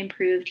for an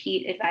improved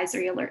heat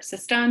advisory alert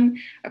system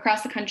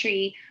across the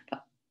country,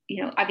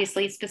 you know,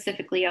 obviously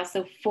specifically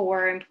also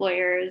for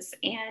employers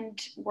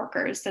and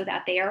workers so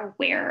that they are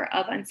aware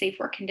of unsafe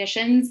work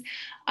conditions.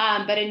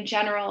 But in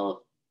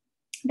general,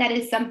 that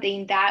is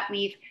something that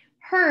we've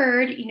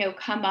heard, you know,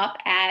 come up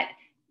at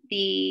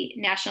the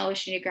National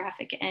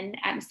Oceanographic and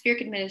Atmospheric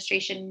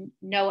Administration,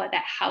 NOAA,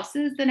 that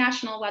houses the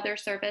National Weather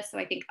Service. So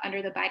I think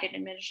under the Biden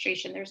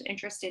administration, there's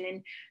interest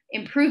in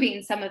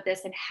improving some of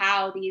this and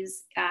how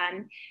these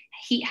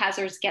heat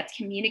hazards gets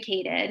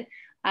communicated.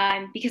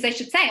 Because I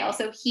should say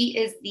also, heat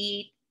is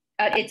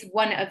it's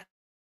one of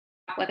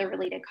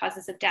weather-related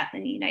causes of death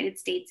in the United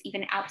States,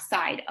 even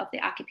outside of the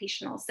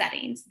occupational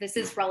settings. This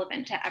is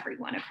relevant to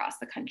everyone across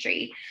the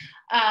country.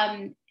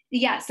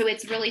 Yeah, so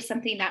it's really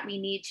something that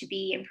we need to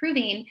be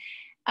improving.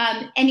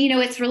 And, you know,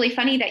 it's really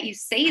funny that you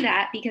say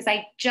that, because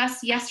I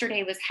just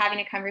yesterday was having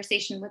a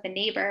conversation with a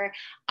neighbor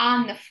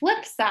on the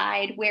flip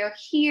side, where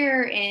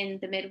here in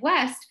the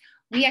Midwest,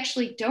 we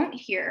actually don't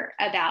hear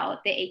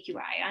about the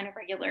AQI on a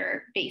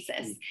regular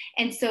basis.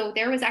 And so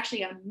there was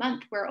actually a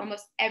month where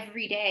almost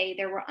every day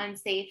there were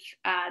unsafe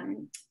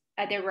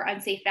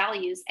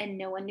values and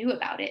no one knew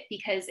about it,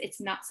 because it's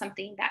not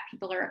something that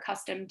people are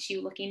accustomed to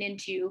looking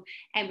into,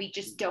 and we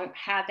just don't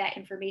have that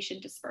information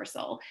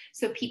dispersal.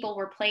 So people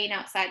were playing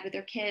outside with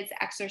their kids,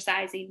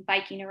 exercising,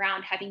 biking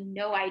around, having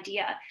no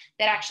idea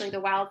that actually the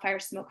wildfire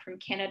smoke from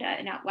Canada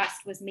and out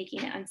west was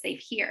making it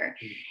unsafe here.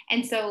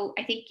 And so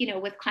I think, you know,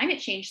 with climate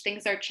change,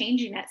 things are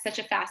changing at such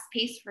a fast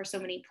pace for so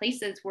many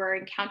places. We're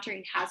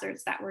encountering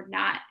hazards that we're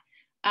not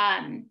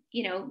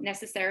you know,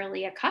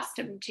 necessarily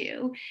accustomed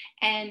to.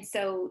 And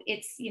so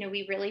it's, you know,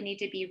 we really need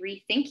to be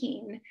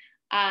rethinking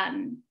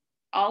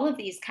all of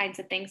these kinds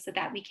of things so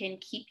that we can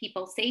keep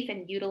people safe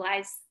and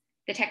utilize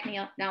the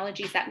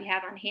technologies that we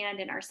have on hand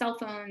in our cell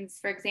phones,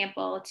 for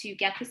example, to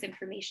get this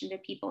information to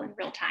people in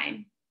real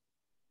time.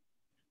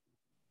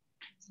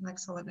 That's an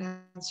excellent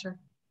answer.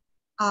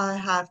 I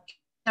have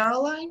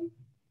Caroline.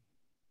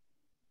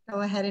 Go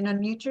ahead and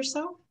unmute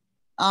yourself.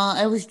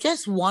 I was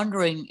just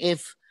wondering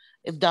if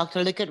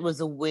Dr. Lickett was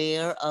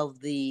aware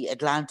of the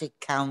Atlantic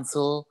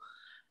Council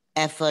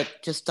effort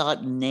to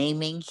start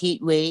naming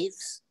heat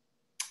waves.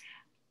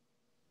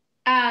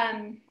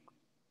 And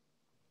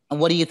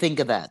what do you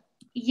think of that?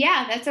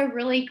 Yeah, that's a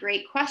really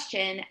great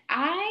question.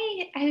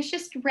 I was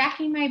just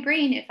racking my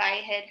brain if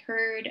I had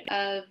heard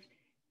of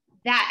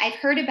that. I've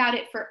heard about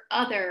it for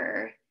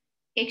other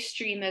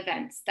extreme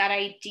events, that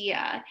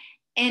idea.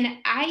 And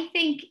I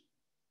think,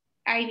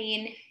 I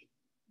mean,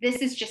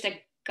 this is just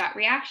a gut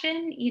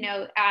reaction. You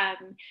know,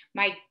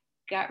 my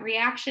gut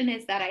reaction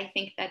is that I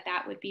think that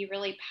that would be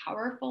really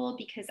powerful,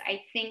 because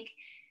I think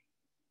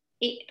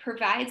it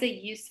provides a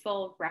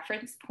useful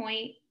reference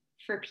point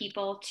for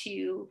people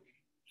to,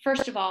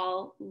 first of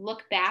all,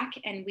 look back,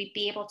 and we'd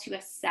be able to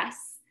assess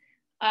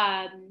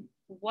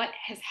what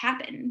has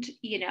happened,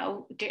 you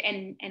know,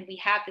 and we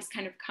have this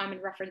kind of common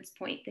reference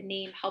point. The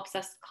name helps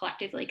us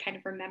collectively kind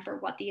of remember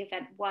what the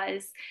event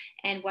was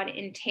and what it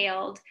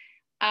entailed.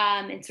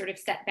 And sort of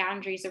set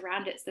boundaries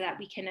around it so that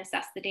we can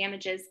assess the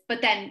damages.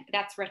 But then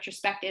that's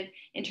retrospective.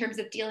 In terms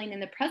of dealing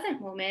in the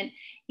present moment,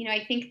 you know,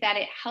 I think that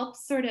it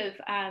helps sort of,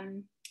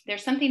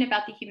 there's something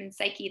about the human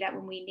psyche that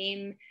when we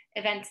name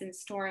events and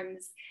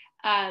storms,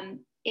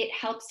 it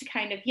helps to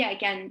kind of, yeah,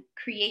 again,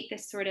 create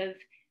this sort of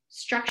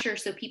structure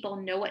so people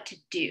know what to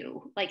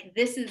do. Like,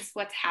 this is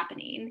what's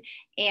happening,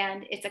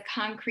 and it's a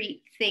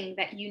concrete thing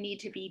that you need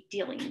to be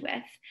dealing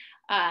with.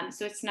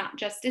 So it's not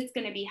just, it's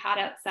going to be hot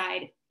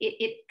outside.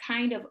 It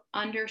kind of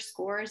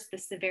underscores the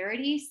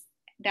severities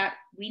that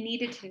we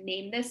needed to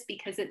name this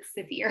because it's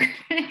severe.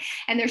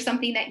 And there's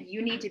something that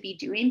you need to be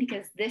doing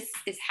because this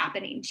is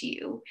happening to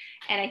you.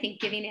 And I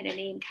think giving it a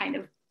name kind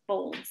of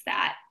bolds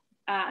that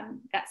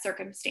that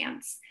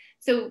circumstance.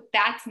 So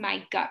that's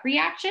my gut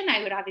reaction.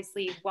 I would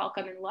obviously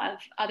welcome and love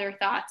other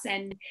thoughts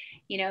and,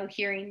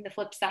 hearing the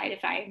flip side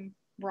if I'm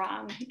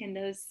wrong in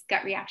those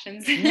gut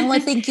reactions. No, I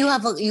think you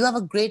have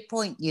a great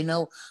point.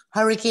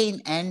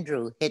 Hurricane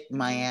Andrew hit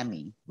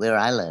Miami, where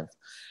I live,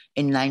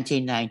 in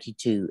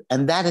 1992.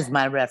 And that is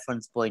my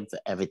reference point for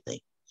everything.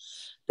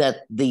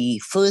 That the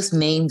first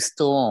named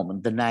storm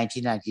in the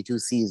 1992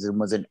 season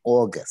was in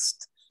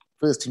August,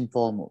 first and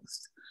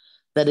foremost.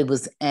 That it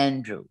was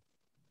Andrew.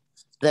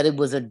 That it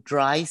was a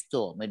dry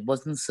storm. It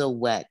wasn't so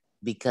wet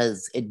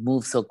because it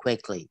moved so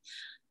quickly.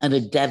 And the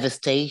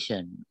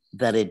devastation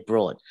that it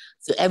brought.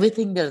 So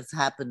everything that has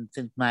happened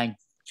since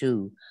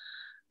 92,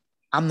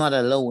 I'm not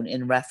alone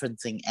in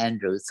referencing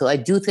Andrew. So I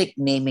do think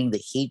naming the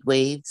heat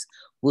waves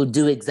will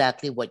do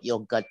exactly what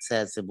your gut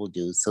says it will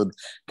do. So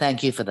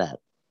thank you for that.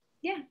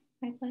 Yeah,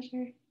 my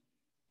pleasure.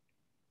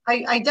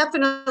 I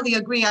definitely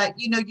agree.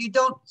 You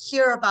don't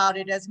hear about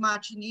it as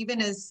much, and even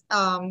as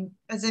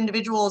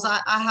individuals, I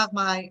have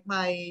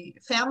my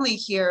family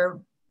here.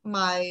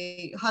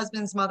 My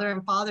husband's mother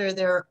and father,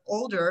 they're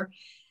older,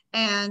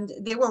 and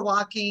they were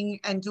walking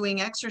and doing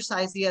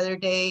exercise the other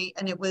day,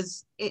 and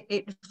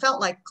it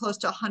felt like close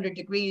to 100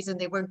 degrees, and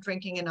they weren't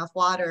drinking enough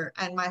water.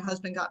 And my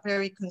husband got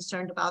very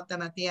concerned about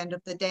them at the end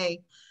of the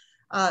day.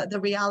 The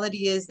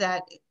reality is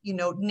that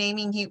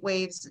naming heat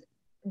waves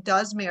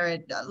does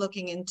merit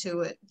looking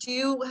into it. Do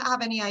you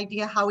have any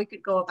idea how we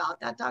could go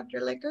about that,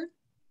 Dr. Licker?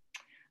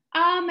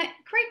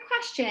 Great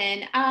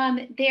question.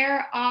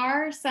 There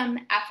are some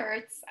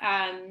efforts.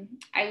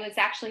 I was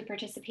actually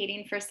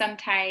participating for some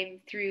time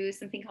through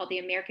something called the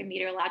American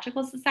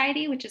Meteorological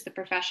Society, which is the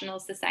professional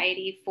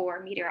society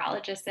for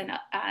meteorologists, and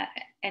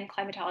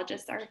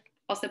climatologists are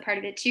also part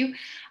of it too,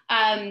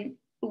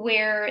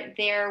 where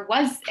there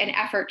was an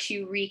effort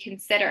to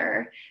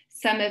reconsider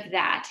some of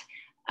that.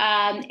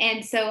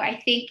 And so I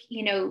think,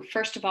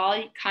 first of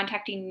all,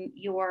 contacting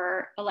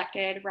your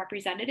elected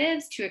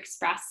representatives to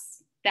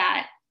express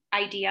that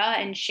idea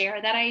and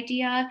share that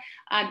idea,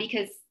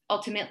 because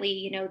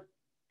ultimately,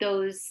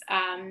 those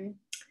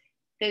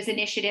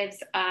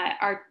initiatives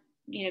are,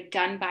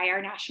 done by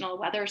our National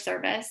Weather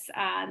Service.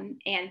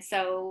 And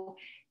so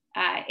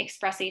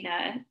expressing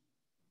a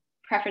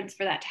preference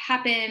for that to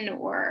happen,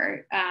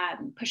 or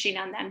pushing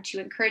on them to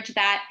encourage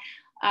that,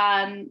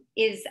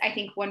 is, I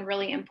think, one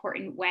really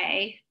important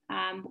way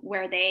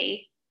where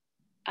they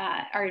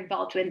are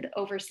involved with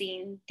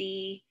overseeing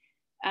the,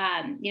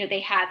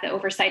 they have the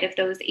oversight of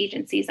those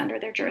agencies under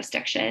their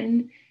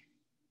jurisdiction.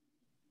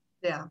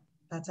 Yeah,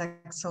 that's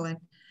excellent.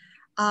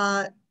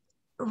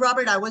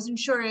 Robert, I wasn't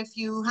sure if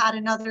you had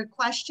another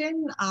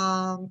question.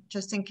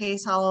 Just in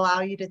case, I'll allow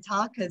you to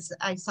talk because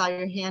I saw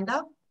your hand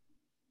up.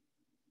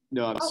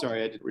 No, I'm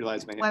sorry. I didn't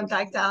realize my hand went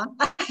back down.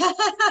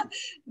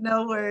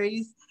 No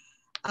worries.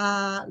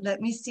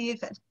 Let me see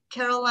if,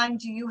 Caroline,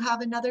 do you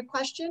have another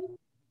question,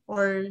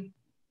 or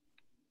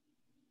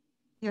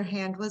your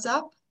hand was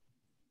up?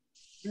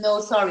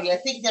 No, sorry. I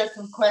think there's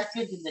some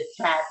questions in the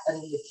chat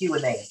and in the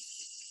Q&A.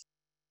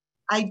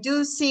 I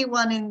do see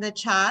one in the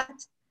chat.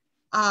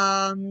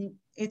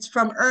 It's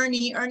from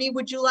Ernie. Ernie,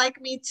 would you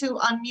like me to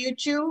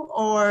unmute you,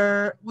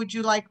 or would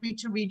you like me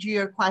to read you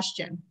your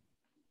question?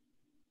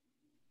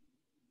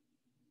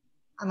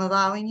 I'm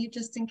allowing you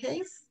just in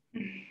case.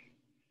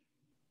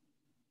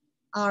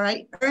 All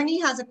right,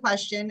 Ernie has a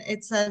question.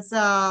 It says,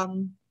 I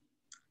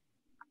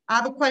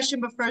have a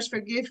question, but first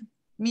forgive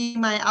me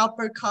my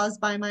outburst caused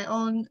by my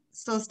own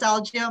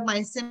nostalgia.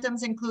 My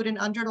symptoms include an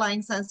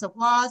underlying sense of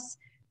loss,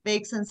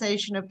 vague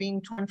sensation of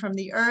being torn from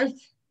the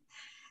earth,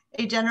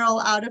 a general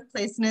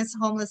out-of-placeness,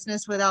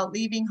 homelessness without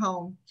leaving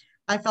home.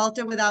 I felt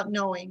it without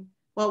knowing.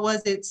 What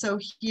was it? So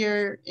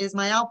here is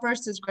my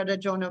outburst. Is Greta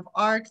Joan of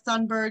Arc,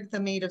 Thunberg, the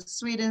Maid of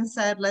Sweden,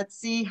 said, let's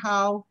see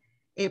how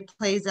it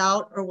plays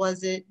out, or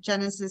was it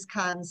Genesis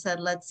Khan said,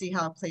 let's see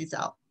how it plays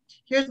out?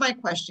 Here's my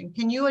question.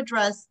 Can you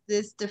address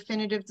this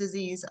definitive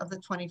disease of the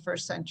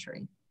 21st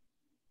century?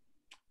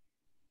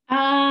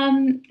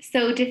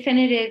 So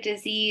definitive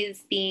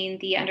disease being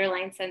the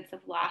underlying sense of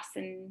loss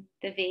and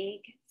the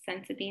vague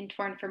sense of being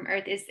torn from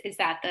earth. Is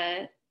that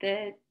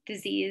the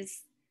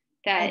disease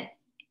that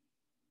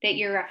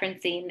you're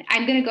referencing?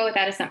 I'm going to go with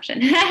that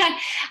assumption.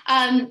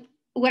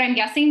 What I'm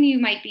guessing you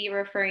might be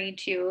referring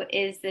to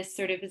is this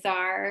sort of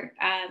bizarre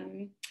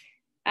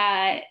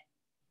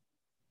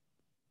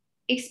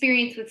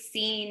experience with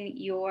seeing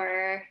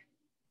your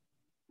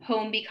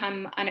home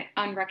become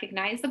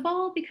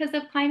unrecognizable because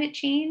of climate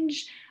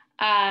change.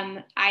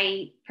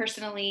 I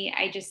personally,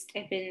 I just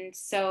have been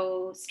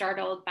so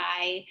startled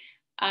by,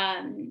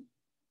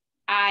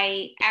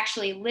 I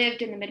actually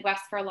lived in the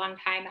Midwest for a long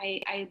time.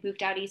 I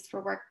moved out east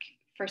for work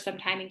for some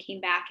time and came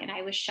back, and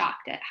I was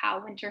shocked at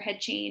how winter had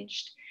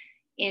changed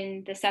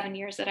in the 7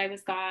 years that I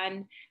was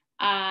gone.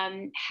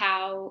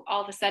 How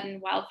all of a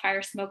sudden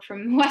wildfire smoke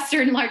from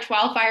Western large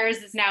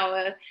wildfires is now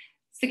a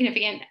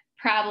significant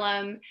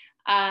problem.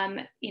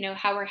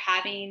 How we're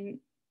having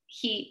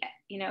heat,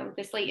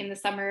 this late in the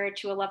summer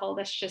to a level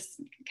that's just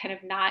kind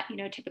of not,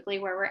 typically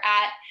where we're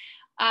at.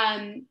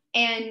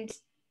 And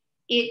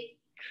it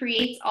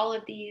creates all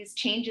of these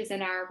changes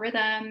in our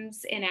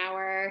rhythms, in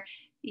our,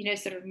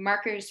 sort of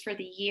markers for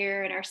the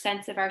year, and our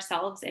sense of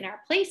ourselves in our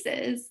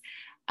places.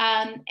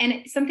 And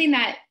it's something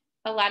that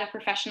a lot of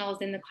professionals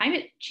in the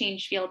climate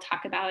change field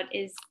talk about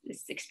is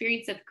this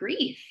experience of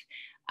grief,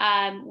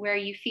 where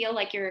you feel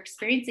like you're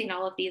experiencing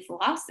all of these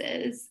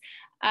losses,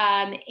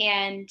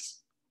 and,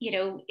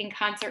 in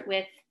concert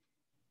with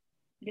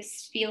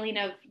this feeling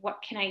of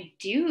what can I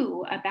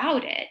do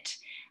about it?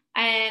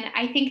 And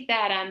I think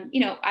that,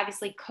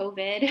 obviously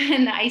COVID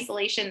and the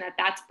isolation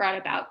that's brought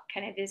about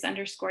kind of is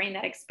underscoring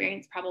that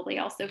experience probably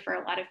also for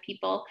a lot of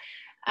people.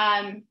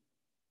 I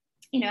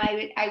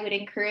would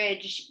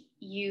encourage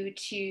you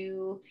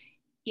to,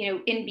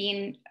 in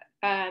being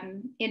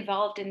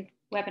involved in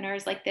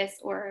webinars like this,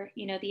 or,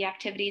 the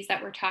activities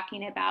that we're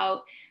talking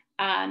about,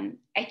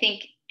 I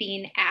think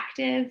being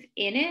active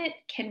in it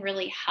can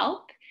really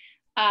help,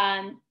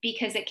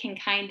 because it can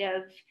kind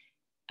of,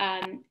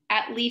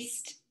 at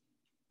least,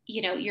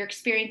 you're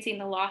experiencing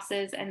the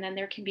losses, and then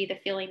there can be the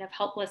feeling of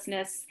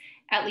helplessness.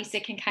 At least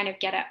it can kind of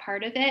get at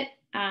part of it.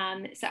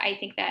 So I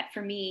think that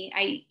for me,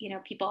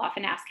 people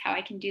often ask how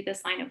I can do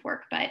this line of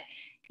work, but,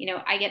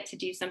 I get to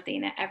do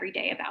something every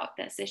day about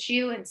this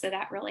issue. And so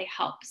that really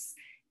helps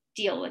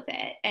deal with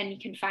it. And you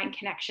can find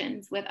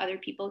connections with other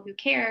people who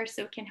care.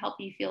 So it can help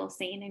you feel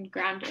sane and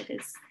grounded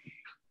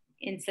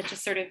in such a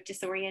sort of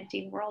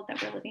disorienting world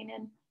that we're living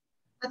in.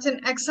 That's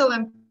an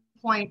excellent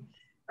point.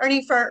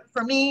 Ernie, for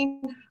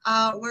me,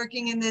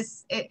 working in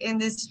this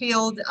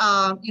field,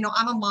 I'm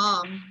a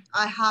mom.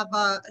 I have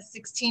a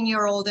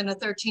 16-year-old and a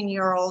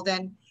 13-year-old,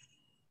 and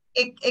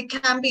it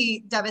can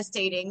be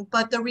devastating.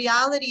 But the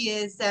reality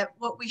is that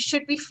what we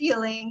should be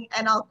feeling,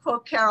 and I'll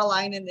quote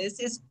Caroline in this,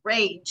 is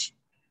rage.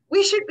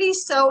 We should be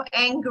so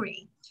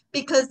angry,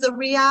 because the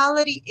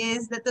reality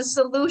is that the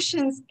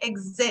solutions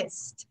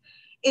exist.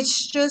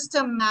 It's just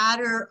a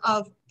matter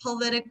of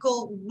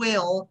political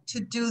will to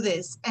do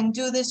this, and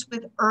do this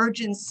with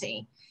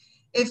urgency.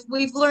 If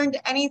we've learned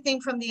anything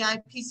from the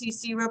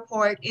IPCC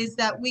report, is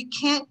that we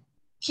can't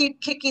keep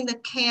kicking the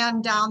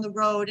can down the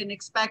road and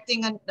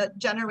expecting a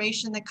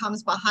generation that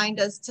comes behind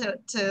us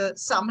to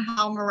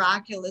somehow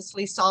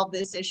miraculously solve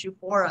this issue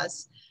for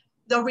us.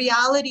 The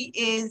reality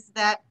is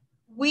that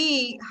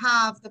we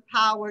have the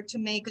power to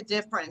make a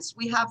difference.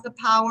 We have the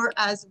power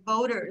as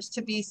voters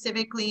to be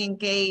civically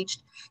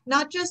engaged,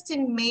 not just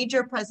in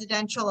major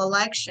presidential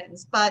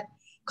elections, but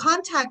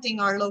contacting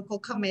our local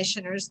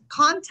commissioners,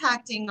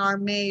 contacting our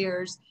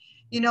mayors,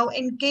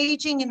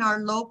 engaging in our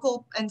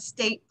local and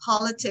state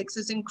politics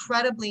is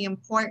incredibly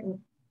important.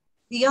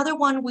 The other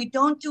one we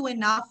don't do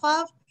enough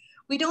of,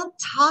 we don't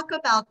talk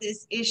about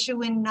this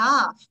issue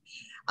enough.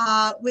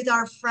 With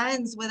our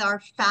friends, with our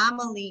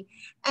family,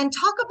 and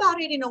talk about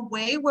it in a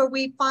way where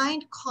we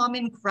find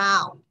common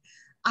ground.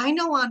 I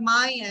know on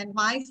my end,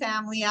 my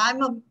family,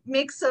 I'm a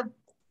mix of,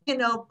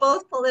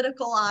 both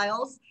political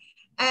aisles.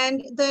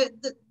 And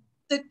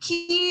the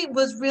key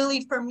was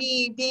really for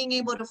me being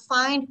able to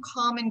find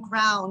common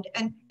ground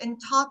and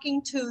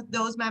talking to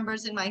those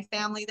members in my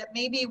family that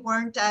maybe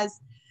weren't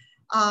as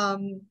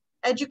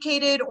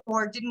educated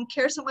or didn't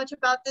care so much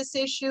about this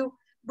issue.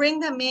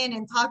 Bring them in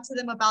and talk to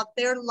them about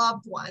their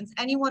loved ones,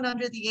 anyone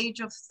under the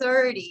age of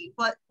 30,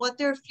 what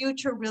their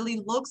future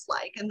really looks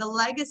like and the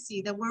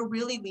legacy that we're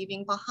really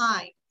leaving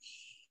behind.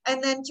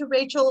 And then to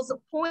Rachel's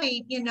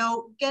point,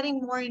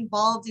 getting more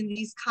involved in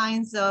these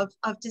kinds of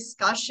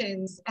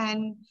discussions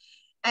and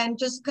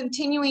just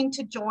continuing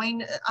to join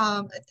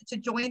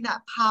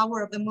that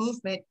power of the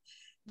movement.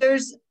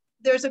 There's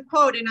a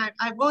quote, and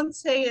I won't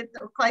say it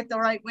quite the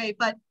right way,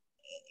 but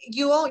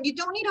you don't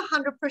need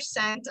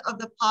 100% of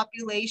the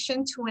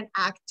population to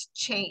enact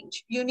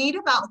change. You need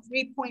about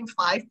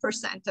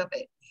 3.5% of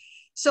it.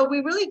 So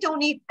we really don't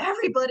need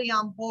everybody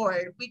on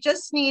board. We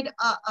just need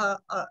a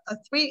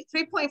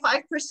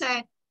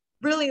 3.5%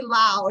 really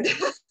loud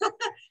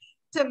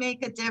to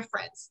make a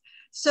difference.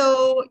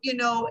 So,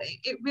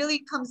 it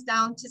really comes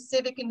down to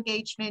civic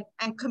engagement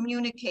and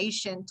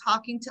communication,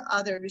 talking to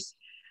others.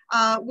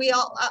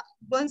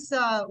 Once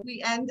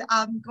we end,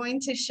 I'm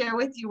going to share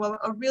with you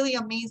a really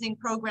amazing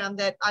program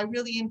that I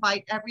really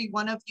invite every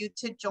one of you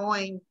to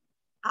join.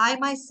 I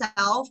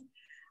myself,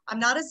 I'm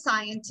not a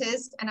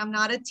scientist and I'm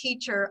not a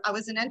teacher. I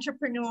was an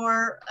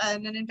entrepreneur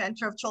and an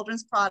inventor of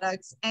children's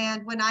products.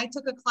 And when I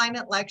took a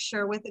climate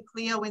lecture with the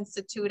Clio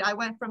Institute, I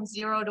went from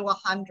 0 to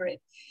 100.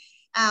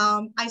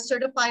 I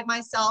certified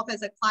myself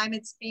as a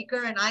climate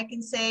speaker, and I can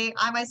say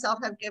I myself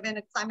have given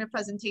a climate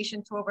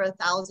presentation to over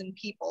 1,000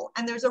 people,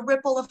 and there's a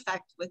ripple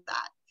effect with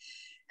that.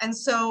 And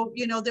so,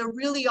 there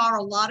really are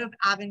a lot of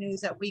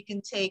avenues that we can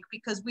take,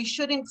 because we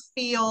shouldn't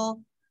feel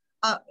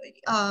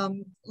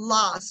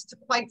lost.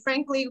 Quite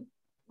frankly,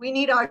 we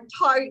need our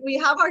target. We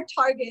have our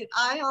target,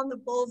 eye on the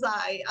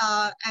bullseye,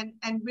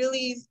 and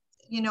really,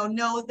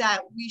 know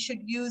that we should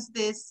use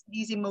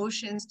these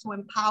emotions to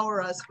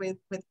empower us with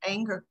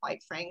anger,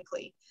 quite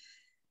frankly.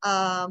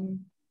 Let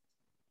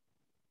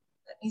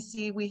me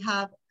see, we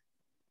have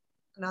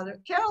another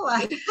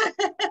Caroline.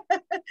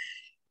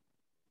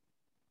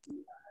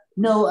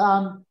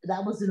 No,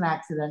 that was an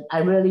accident. I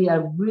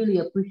really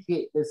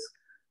appreciate this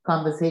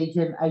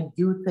conversation. I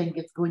do think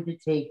it's going to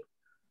take,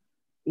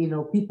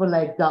 people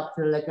like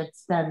Dr. Lickett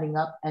standing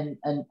up and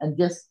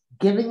just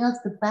giving us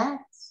the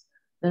facts.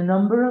 The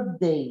number of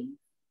days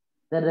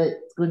that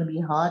it's going to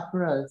be hard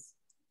for us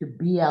to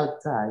be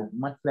outside,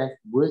 much less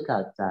work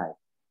outside,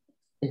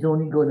 is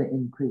only going to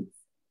increase.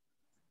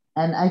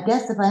 And I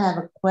guess if I have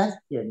a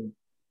question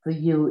for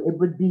you, it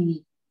would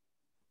be,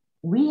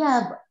 we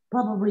have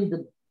probably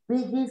the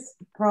biggest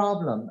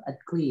problem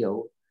at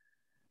Clio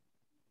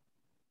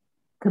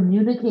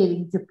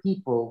communicating to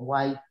people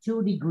why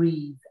 2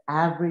 degrees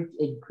average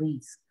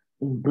increase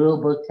in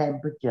global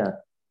temperature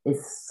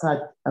is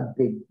such a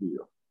big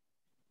deal.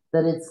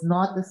 That it's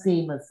not the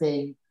same as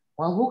saying,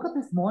 well, I woke up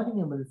this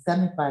morning and it was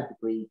 75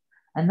 degrees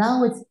and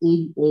now it's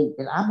 88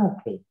 and I'm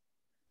okay.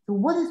 So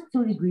what is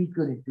 2 degrees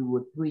going to do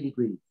with 3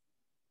 degrees?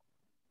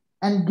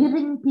 And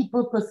giving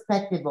people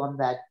perspective on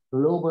that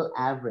global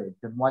average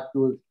and what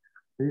those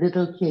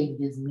little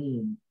changes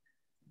mean,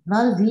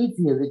 not as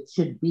easy as it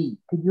should be.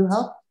 Could you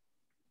help?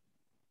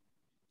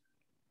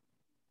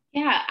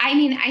 Yeah, I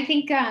mean, I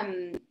think,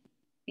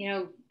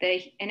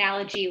 the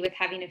analogy with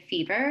having a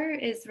fever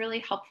is really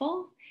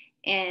helpful,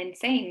 and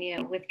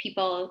saying, with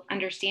people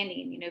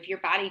understanding, if your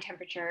body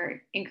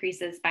temperature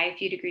increases by a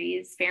few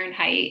degrees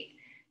Fahrenheit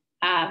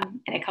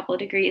and a couple of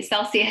degrees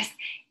Celsius,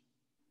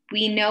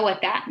 we know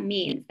what that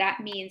means. That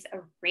means a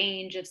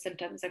range of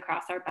symptoms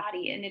across our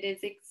body, and it is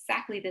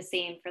exactly the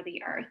same for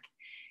the Earth.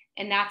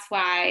 And that's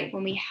why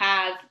when we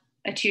have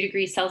a 2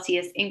 degrees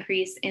Celsius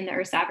increase in the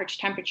Earth's average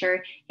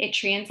temperature, it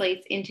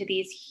translates into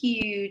these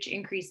huge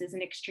increases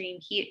in extreme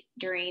heat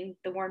during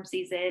the warm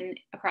season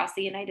across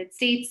the United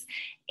States,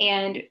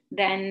 and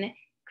then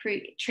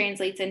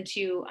translates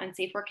into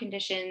unsafe work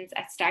conditions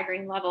at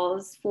staggering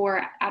levels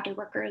for outdoor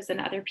workers and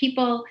other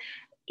people.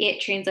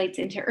 It translates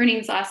into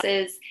earnings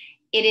losses.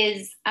 It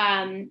is,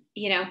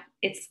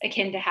 it's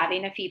akin to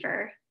having a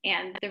fever,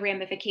 and the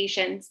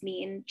ramifications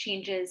mean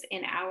changes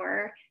in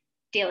our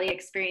daily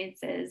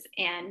experiences,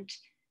 and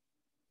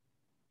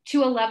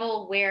to a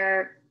level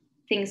where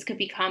things could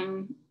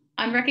become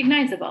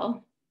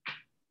unrecognizable.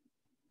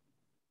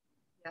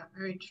 Yeah,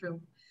 very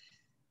true.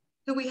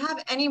 Do we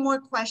have any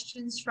more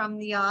questions from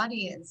the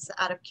audience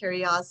out of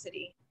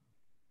curiosity?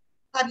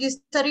 Have you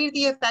studied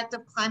the effect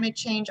of climate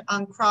change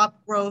on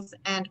crop growth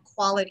and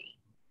quality?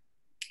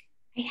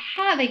 I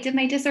have. I did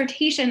my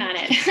dissertation on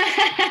it.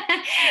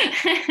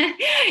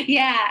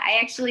 Yeah, I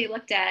actually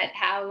looked at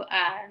how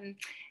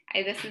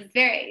this is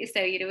very,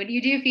 so, when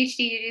you do a PhD,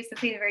 you do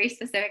something very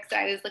specific. So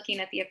I was looking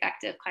at the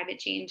effect of climate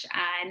change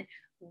on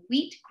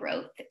wheat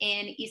growth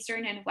in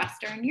Eastern and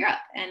Western Europe.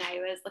 And I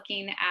was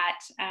looking at,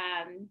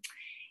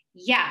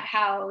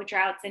 how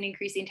droughts and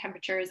increasing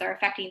temperatures are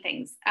affecting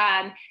things.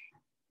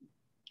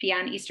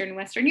 Beyond Eastern and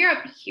Western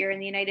Europe, here in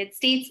the United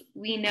States,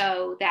 we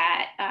know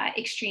that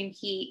extreme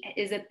heat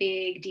is a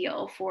big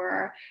deal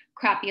for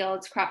crop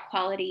yields, crop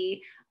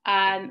quality,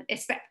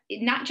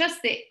 not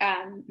just the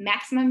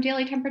maximum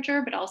daily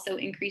temperature, but also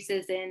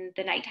increases in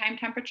the nighttime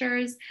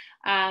temperatures.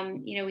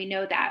 We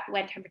know that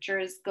when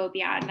temperatures go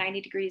beyond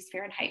 90 degrees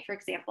Fahrenheit, for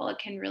example, it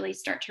can really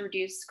start to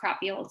reduce crop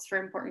yields for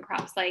important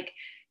crops like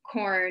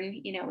corn,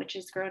 which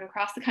is grown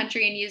across the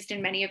country and used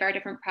in many of our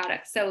different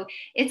products. So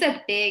it's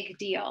a big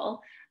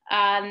deal.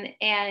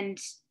 And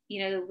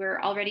we're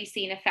already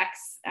seeing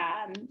effects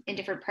in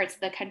different parts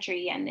of the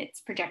country, and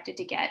it's projected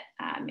to get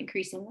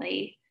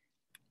increasingly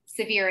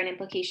severe, and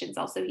implications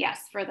also,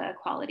 yes, for the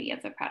quality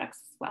of the products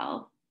as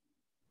well.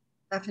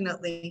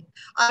 Definitely.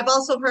 I've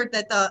also heard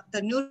that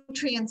the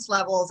nutrients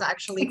levels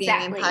actually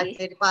being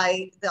impacted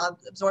by the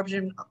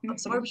absorption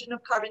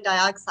of carbon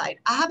dioxide.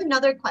 I have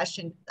another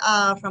question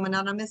from an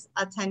anonymous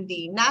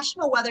attendee.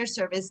 National Weather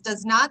Service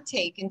does not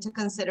take into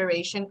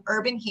consideration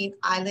urban heat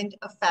island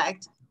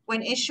effect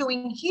when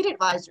issuing heat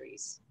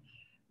advisories.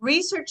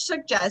 Research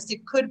suggests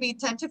it could be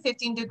 10 to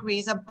 15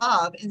 degrees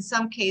above in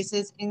some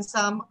cases in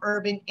some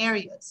urban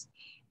areas.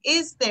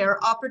 Is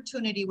there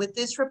opportunity with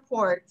this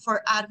report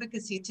for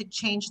advocacy to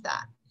change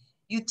that?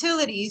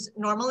 Utilities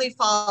normally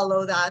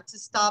follow that to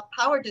stop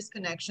power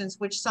disconnections,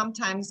 which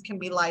sometimes can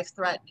be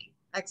life-threatening.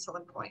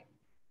 Excellent point.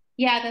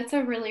 Yeah, that's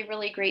a really,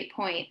 really great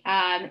point.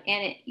 And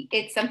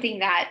it's something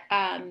that,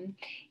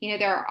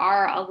 there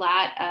are a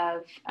lot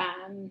of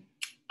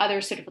other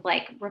sort of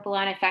like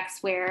ripple-on effects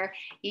where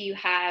you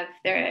have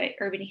the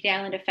urban heat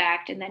island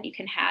effect, and then you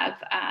can have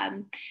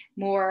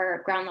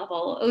more ground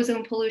level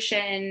ozone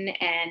pollution.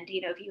 And,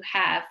 if you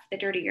have the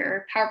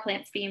dirtier power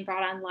plants being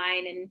brought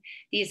online in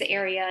these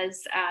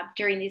areas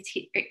during these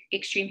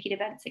extreme heat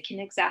events, it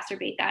can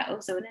exacerbate that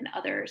ozone and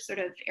other sort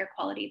of air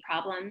quality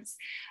problems.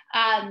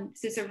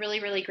 So it's a really,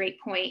 really great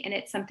point. And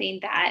it's something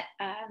that,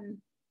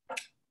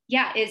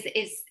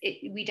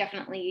 we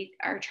definitely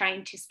are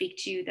trying to speak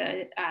to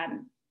the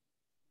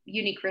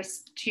unique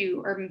risk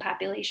to urban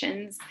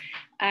populations,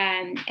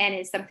 and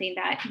is something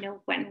that,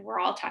 when we're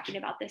all talking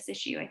about this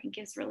issue, I think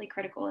is really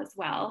critical as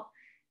well.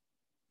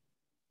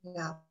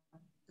 Yeah,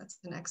 that's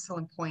an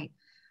excellent point.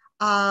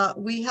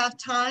 We have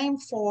time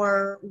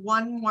for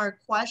one more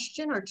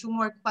question or two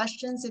more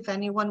questions if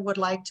anyone would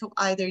like to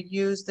either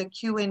use the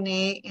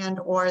Q&A and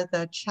or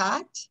the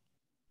chat.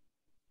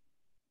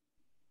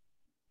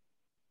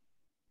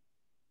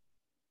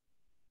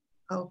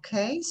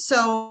 Okay,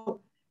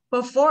 so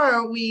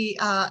before we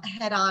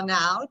head on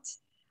out,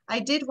 I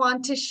did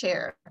want to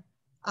share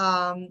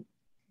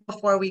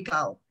before we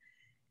go.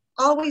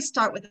 Always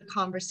start with a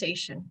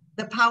conversation.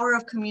 The power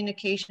of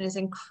communication is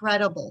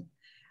incredible.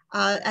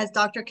 As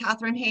Dr.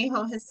 Catherine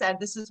Hayhoe has said,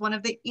 this is one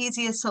of the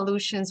easiest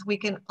solutions we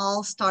can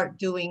all start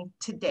doing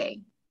today.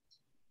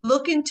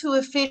 Look into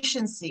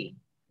efficiency.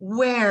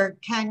 Where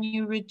can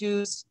you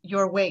reduce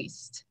your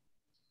waste?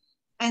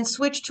 And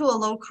switch to a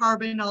low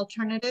carbon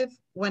alternative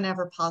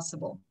whenever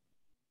possible.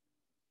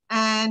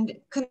 And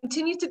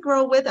continue to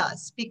grow with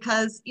us,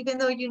 because even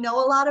though you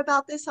know a lot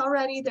about this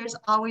already, there's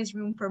always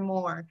room for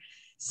more.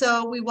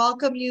 So we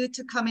welcome you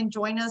to come and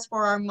join us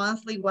for our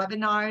monthly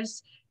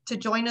webinars, to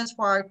join us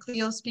for our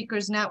Clio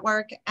Speakers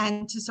Network,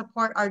 and to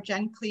support our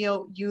Gen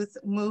Clio Youth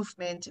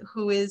Movement,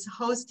 who is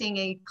hosting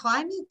a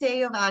Climate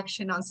Day of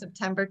Action on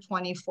September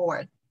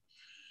 24th.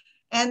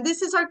 And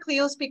this is our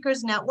Clio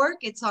Speakers Network.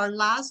 It's our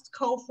last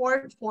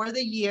cohort for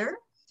the year.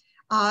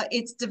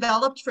 It's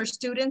developed for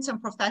students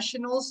and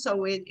professionals,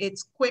 so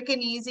it's quick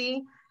and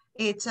easy.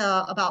 It's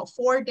about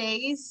 4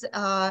 days,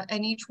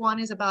 and each one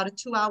is about a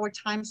 2-hour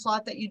time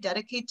slot that you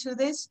dedicate to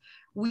this.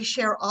 We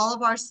share all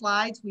of our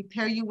slides. We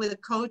pair you with a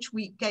coach.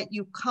 We get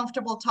you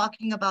comfortable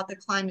talking about the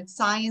climate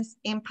science,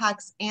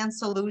 impacts, and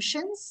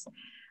solutions.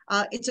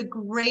 It's a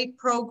great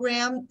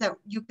program that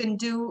you can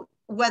do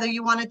whether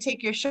you want to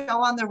take your show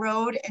on the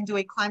road and do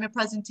a climate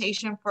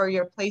presentation for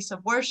your place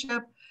of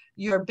worship,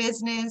 your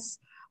business,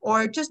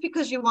 or just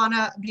because you want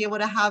to be able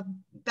to have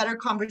better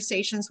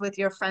conversations with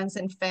your friends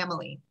and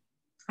family.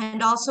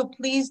 And also,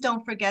 please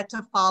don't forget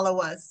to follow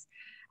us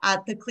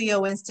at the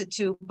Clio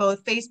Institute,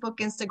 both Facebook,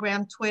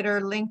 Instagram,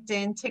 Twitter,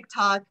 LinkedIn,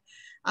 TikTok.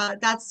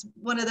 That's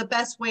one of the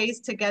best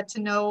ways to get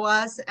to know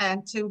us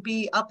and to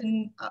be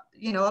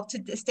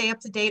stay up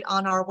to date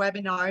on our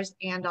webinars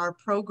and our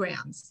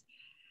programs.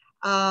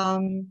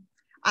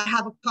 I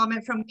have a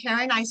comment from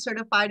Karen. I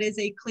certified as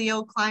a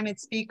Clio climate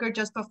speaker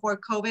just before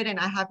COVID, and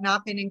I have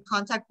not been in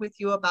contact with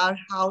you about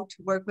how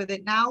to work with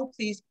it now.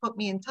 Please put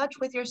me in touch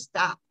with your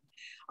staff.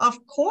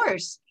 Of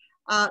course,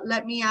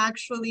 let me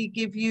actually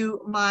give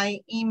you my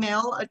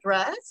email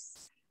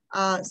address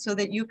so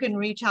that you can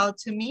reach out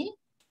to me.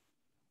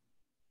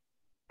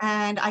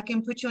 And I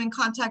can put you in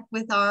contact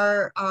with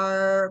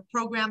our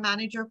program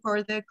manager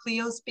for the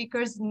Clio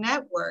Speakers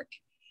Network.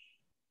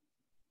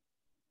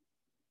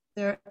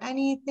 There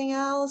anything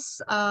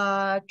else?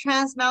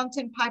 Trans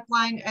Mountain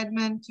Pipeline,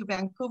 Edmond to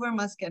Vancouver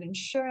must get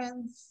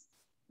insurance.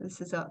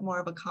 This is more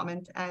of a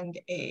comment and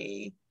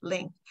a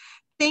link.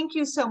 Thank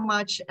you so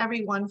much,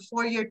 everyone,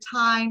 for your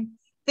time.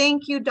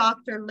 Thank you,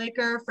 Dr.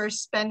 Licker, for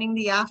spending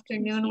the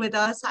afternoon with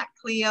us at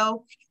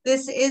Clio.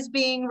 This is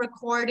being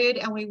recorded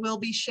and we will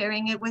be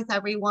sharing it with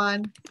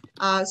everyone.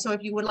 So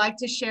if you would like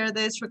to share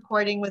this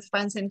recording with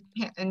friends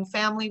and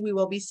family, we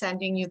will be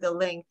sending you the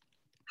link.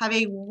 Have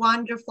a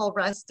wonderful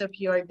rest of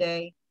your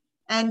day.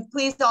 And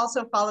please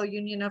also follow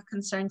Union of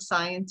Concerned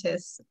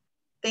Scientists.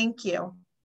 Thank you.